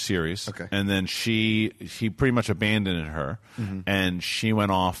Clone Wars series. Okay. And then he pretty much abandoned her, and she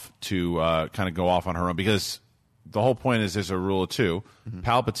went off to kind of go off on her own because the whole point is there's a rule of two.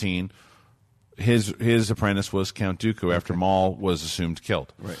 Palpatine, his apprentice was Count Dooku after Maul was assumed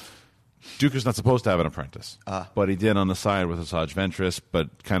killed. Right. Dooku's not supposed to have an apprentice, but he did on the side with Asajj Ventress,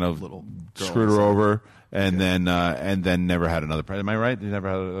 but kind of screwed her over, and then never had another apprentice. Am I right? He never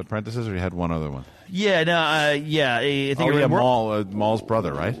had apprentices, or he had one other one? Yeah, no, I think Maul's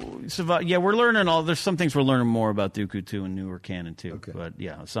brother, right? So, yeah, we're learning there's some things we're learning more about Dooku too in newer canon too. Okay. But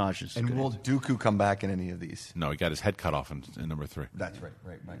yeah, Asajj is. And good. will Dooku come back in any of these? No, he got his head cut off in number 3. That's right.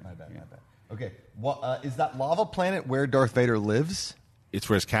 My bad. Okay. Is that lava planet where Darth Vader lives? It's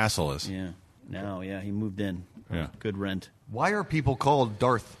where his castle is. Yeah. Now, he moved in. Yeah. Good rent. Why are people called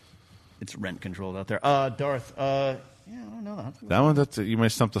Darth? It's rent controlled out there. Darth. Yeah, I don't know. That one, you might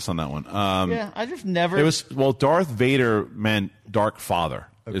stumped us on that one. I just never. It was Darth Vader meant Dark Father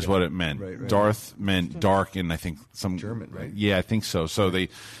is what it meant. Right. Darth meant dark in I think some German, right? Yeah, I think so. So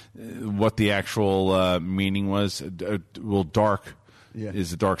what the actual meaning was? Dark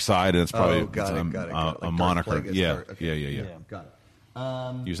is the dark side, and it's probably got it. a moniker. Yeah. Got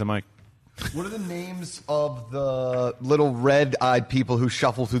it. Use the mic. What are the names of the little red-eyed people who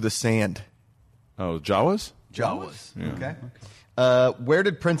shuffle through the sand? Oh, Jawas? Jawas. Yeah. Okay. Where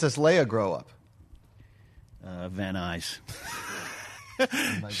did Princess Leia grow up? Van Nuys.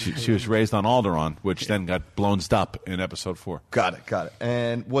 She was raised on Alderaan, which then got blown up in Episode 4. Got it.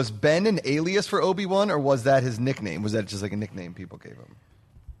 And was Ben an alias for Obi-Wan, or was that his nickname? Was that just like a nickname people gave him?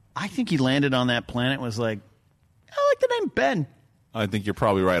 I think he landed on that planet and was like, I like the name Ben. I think you're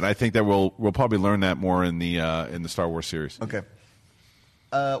probably right. I think that we'll probably learn that more in the Star Wars series. Okay.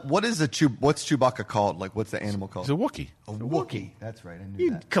 What's Chewbacca called? Like, what's the animal called? He's a Wookiee. A Wookiee. That's right. I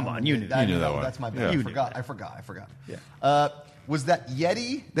knew that. Come on, you knew that one. That's my bad. Yeah. I forgot. Yeah. Was that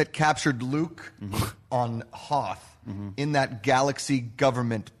Yeti that captured Luke on Hoth in that galaxy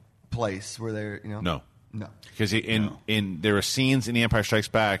government place where they're, No. No. Because there were scenes in The Empire Strikes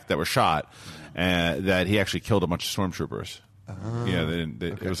Back that were shot that he actually killed a bunch of stormtroopers. Yeah,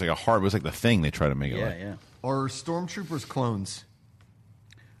 it was like it was like the Thing they tried to make it like. Yeah. Are stormtroopers clones?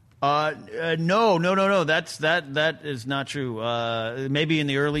 No. That is not true. Maybe in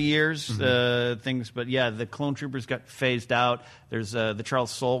the early years, things, but yeah, the clone troopers got phased out. There's the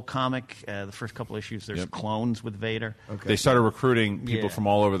Charles Soule comic. The first couple issues, there's clones with Vader. Okay. They started recruiting people from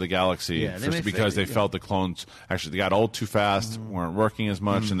all over the galaxy because they felt the clones actually they got old too fast, weren't working as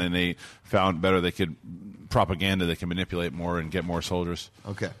much, and then they found better they could manipulate more and get more soldiers.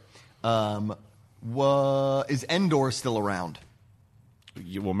 Okay. Is Endor still around?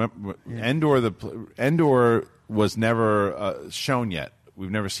 Endor was never shown yet.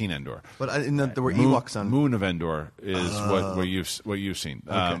 We've never seen Endor. But there were Ewoks on Moon of Endor is what you've seen.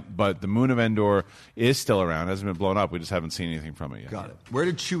 Okay. But the Moon of Endor is still around. It hasn't been blown up. We just haven't seen anything from it yet. Got it. Where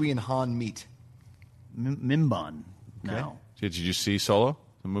did Chewie and Han meet? Mimban. Now. Did you see Solo?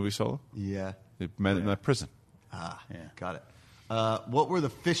 The movie Solo? Yeah. They met in that prison. Got it. What were the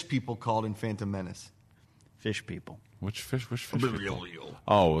fish people called in Phantom Menace? Fish people. Which fish? People?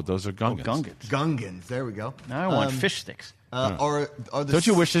 Oh, those are Gungans. Gungans. There we go. Now I want fish sticks. Don't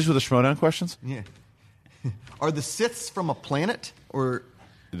you wish these were the Schmodown questions? Yeah. Are the Siths from a planet or?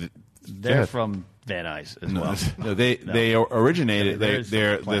 They're from Van Nuys as well. No, they originated.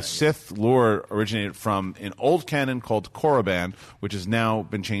 The Sith lore originated from an old canon called Korriban, which has now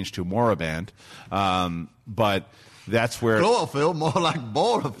been changed to Moraband. But that's where chlorophyll, more like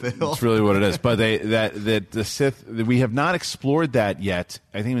borophyll. That's really what it is. But the Sith, we have not explored that yet.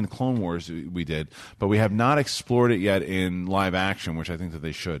 I think in Clone Wars we did, but we have not explored it yet in live action, which I think that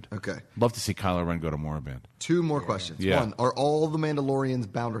they should. Okay, love to see Kylo Ren go to Moraband. 2 more questions. Yeah. 1, are all the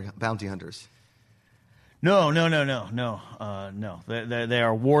Mandalorians bounty hunters? No. They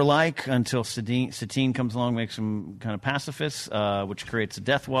are warlike until Satine comes along, makes them kind of pacifists, which creates a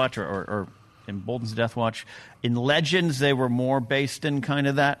Death Watch or emboldens Death Watch. In Legends, they were more based in kind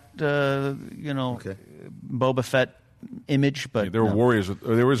of that, Boba Fett image, but there were warriors.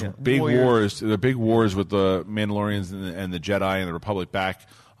 There was big warriors. wars. The big wars with the Mandalorians and the Jedi and the Republic back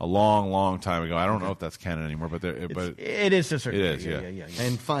a long, long time ago. I don't know if that's canon anymore, but it is to a certain degree. It is, yeah.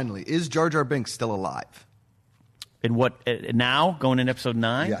 And finally, is Jar Jar Binks still alive? In what now? Going in episode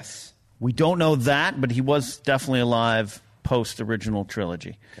 9? Yes. We don't know that, but he was definitely alive post original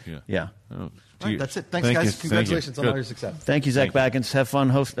trilogy. Yeah. All right, that's it. Thanks, guys. Congratulations on all your success. Thank you, Zach Baggins. Have fun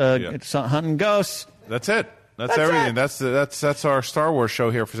hunting ghosts. That's it. That's everything. That's our Star Wars show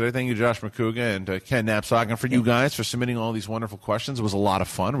here for today. Thank you, Josh McCouga and Ken Knapsack, and for you guys for submitting all these wonderful questions. It was a lot of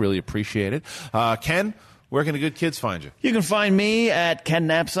fun. Really appreciate it. Ken, where can the good kids find you? You can find me at Ken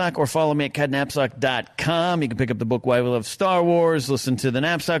Knapsack or follow me at KenKnapsack.com. You can pick up the book Why We Love Star Wars, listen to the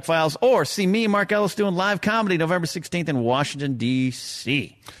Knapsack Files, or see me, Mark Ellis, doing live comedy November 16th in Washington,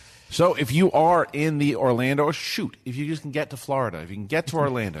 D.C. So if you are in the Orlando, or if you just can get to Florida, if you can get to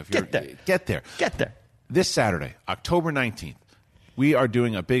Orlando, get there. This Saturday, October 19th, we are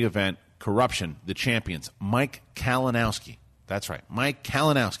doing a big event, Corruption, the Champions, Mike Kalinowski. That's right, Mike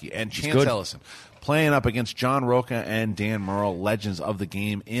Kalinowski and Chance Ellison playing up against John Roca and Dan Murrell, legends of the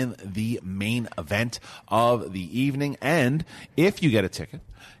game, in the main event of the evening. And if you get a ticket,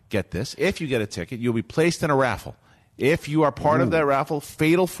 get this, if you get a ticket, you'll be placed in a raffle. If you are part of that raffle,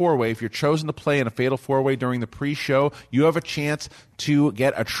 Fatal 4-Way, if you're chosen to play in a Fatal 4-Way during the pre-show, you have a chance to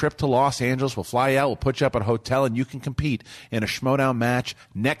get a trip to Los Angeles. We'll fly you out, we'll put you up at a hotel, and you can compete in a Schmoedown match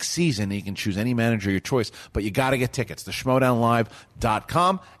next season. You can choose any manager of your choice, but you got to get tickets. The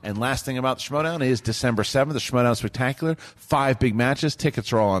SchmoedownLive.com. And last thing about the Schmoedown is December 7th, the Schmoedown Spectacular. 5 big matches.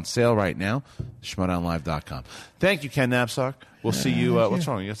 Tickets are all on sale right now. SchmoedownLive.com. Thank you, Ken Knapsack. We'll see you. What's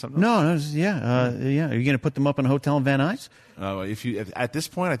wrong? You got something? No. Are you going to put them up in a hotel in Van Nuys? At this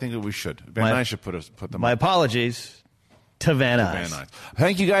point, I think that we should. Van Nuys should put them. My up. apologies to Van Nuys.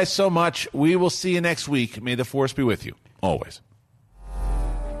 Thank you guys so much. We will see you next week. May the Force be with you always.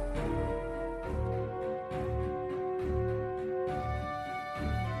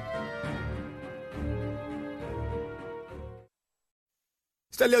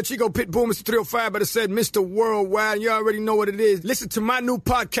 That little Chico Pitbull, Mr. 305, but it said Mr. Worldwide, and you already know what it is. Listen to my new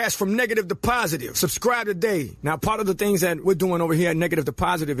podcast, From Negative to Positive. Subscribe today. Now, part of the things that we're doing over here at Negative to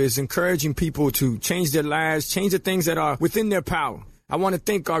Positive is encouraging people to change their lives, change the things that are within their power. I want to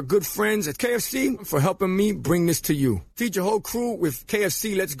thank our good friends at KFC for helping me bring this to you. Feed your whole crew with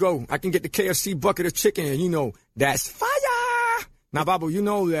KFC. Let's go. I can get the KFC bucket of chicken, and you know, that's fire. Now, Babu, you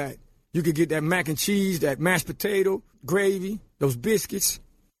know that you could get that mac and cheese, that mashed potato, gravy, those biscuits.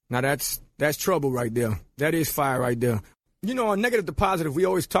 Now, that's trouble right there. That is fire right there. You know, on Negative to Positive, we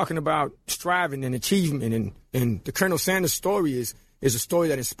always talking about striving and achievement, and the Colonel Sanders story is a story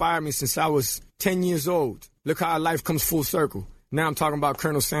that inspired me since I was 10 years old. Look how life comes full circle. Now I'm talking about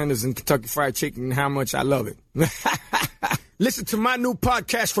Colonel Sanders and Kentucky Fried Chicken and how much I love it. Listen to my new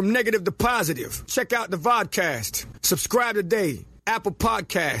podcast, From Negative to Positive. Check out the vodcast. Subscribe today. Apple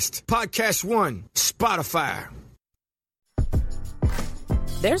Podcast, Podcast One, Spotify.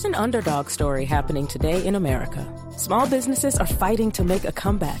 There's an underdog story happening today in America. Small businesses are fighting to make a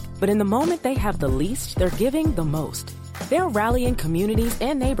comeback, but in the moment they have the least, they're giving the most. They're rallying communities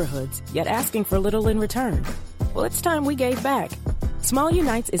and neighborhoods, yet asking for little in return. Well, it's time we gave back. Small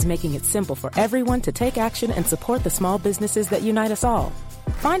Unites is making it simple for everyone to take action and support the small businesses that unite us all.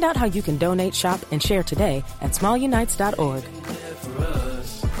 Find out how you can donate, shop, and share today at smallunites.org.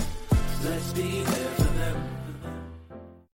 Let's be there.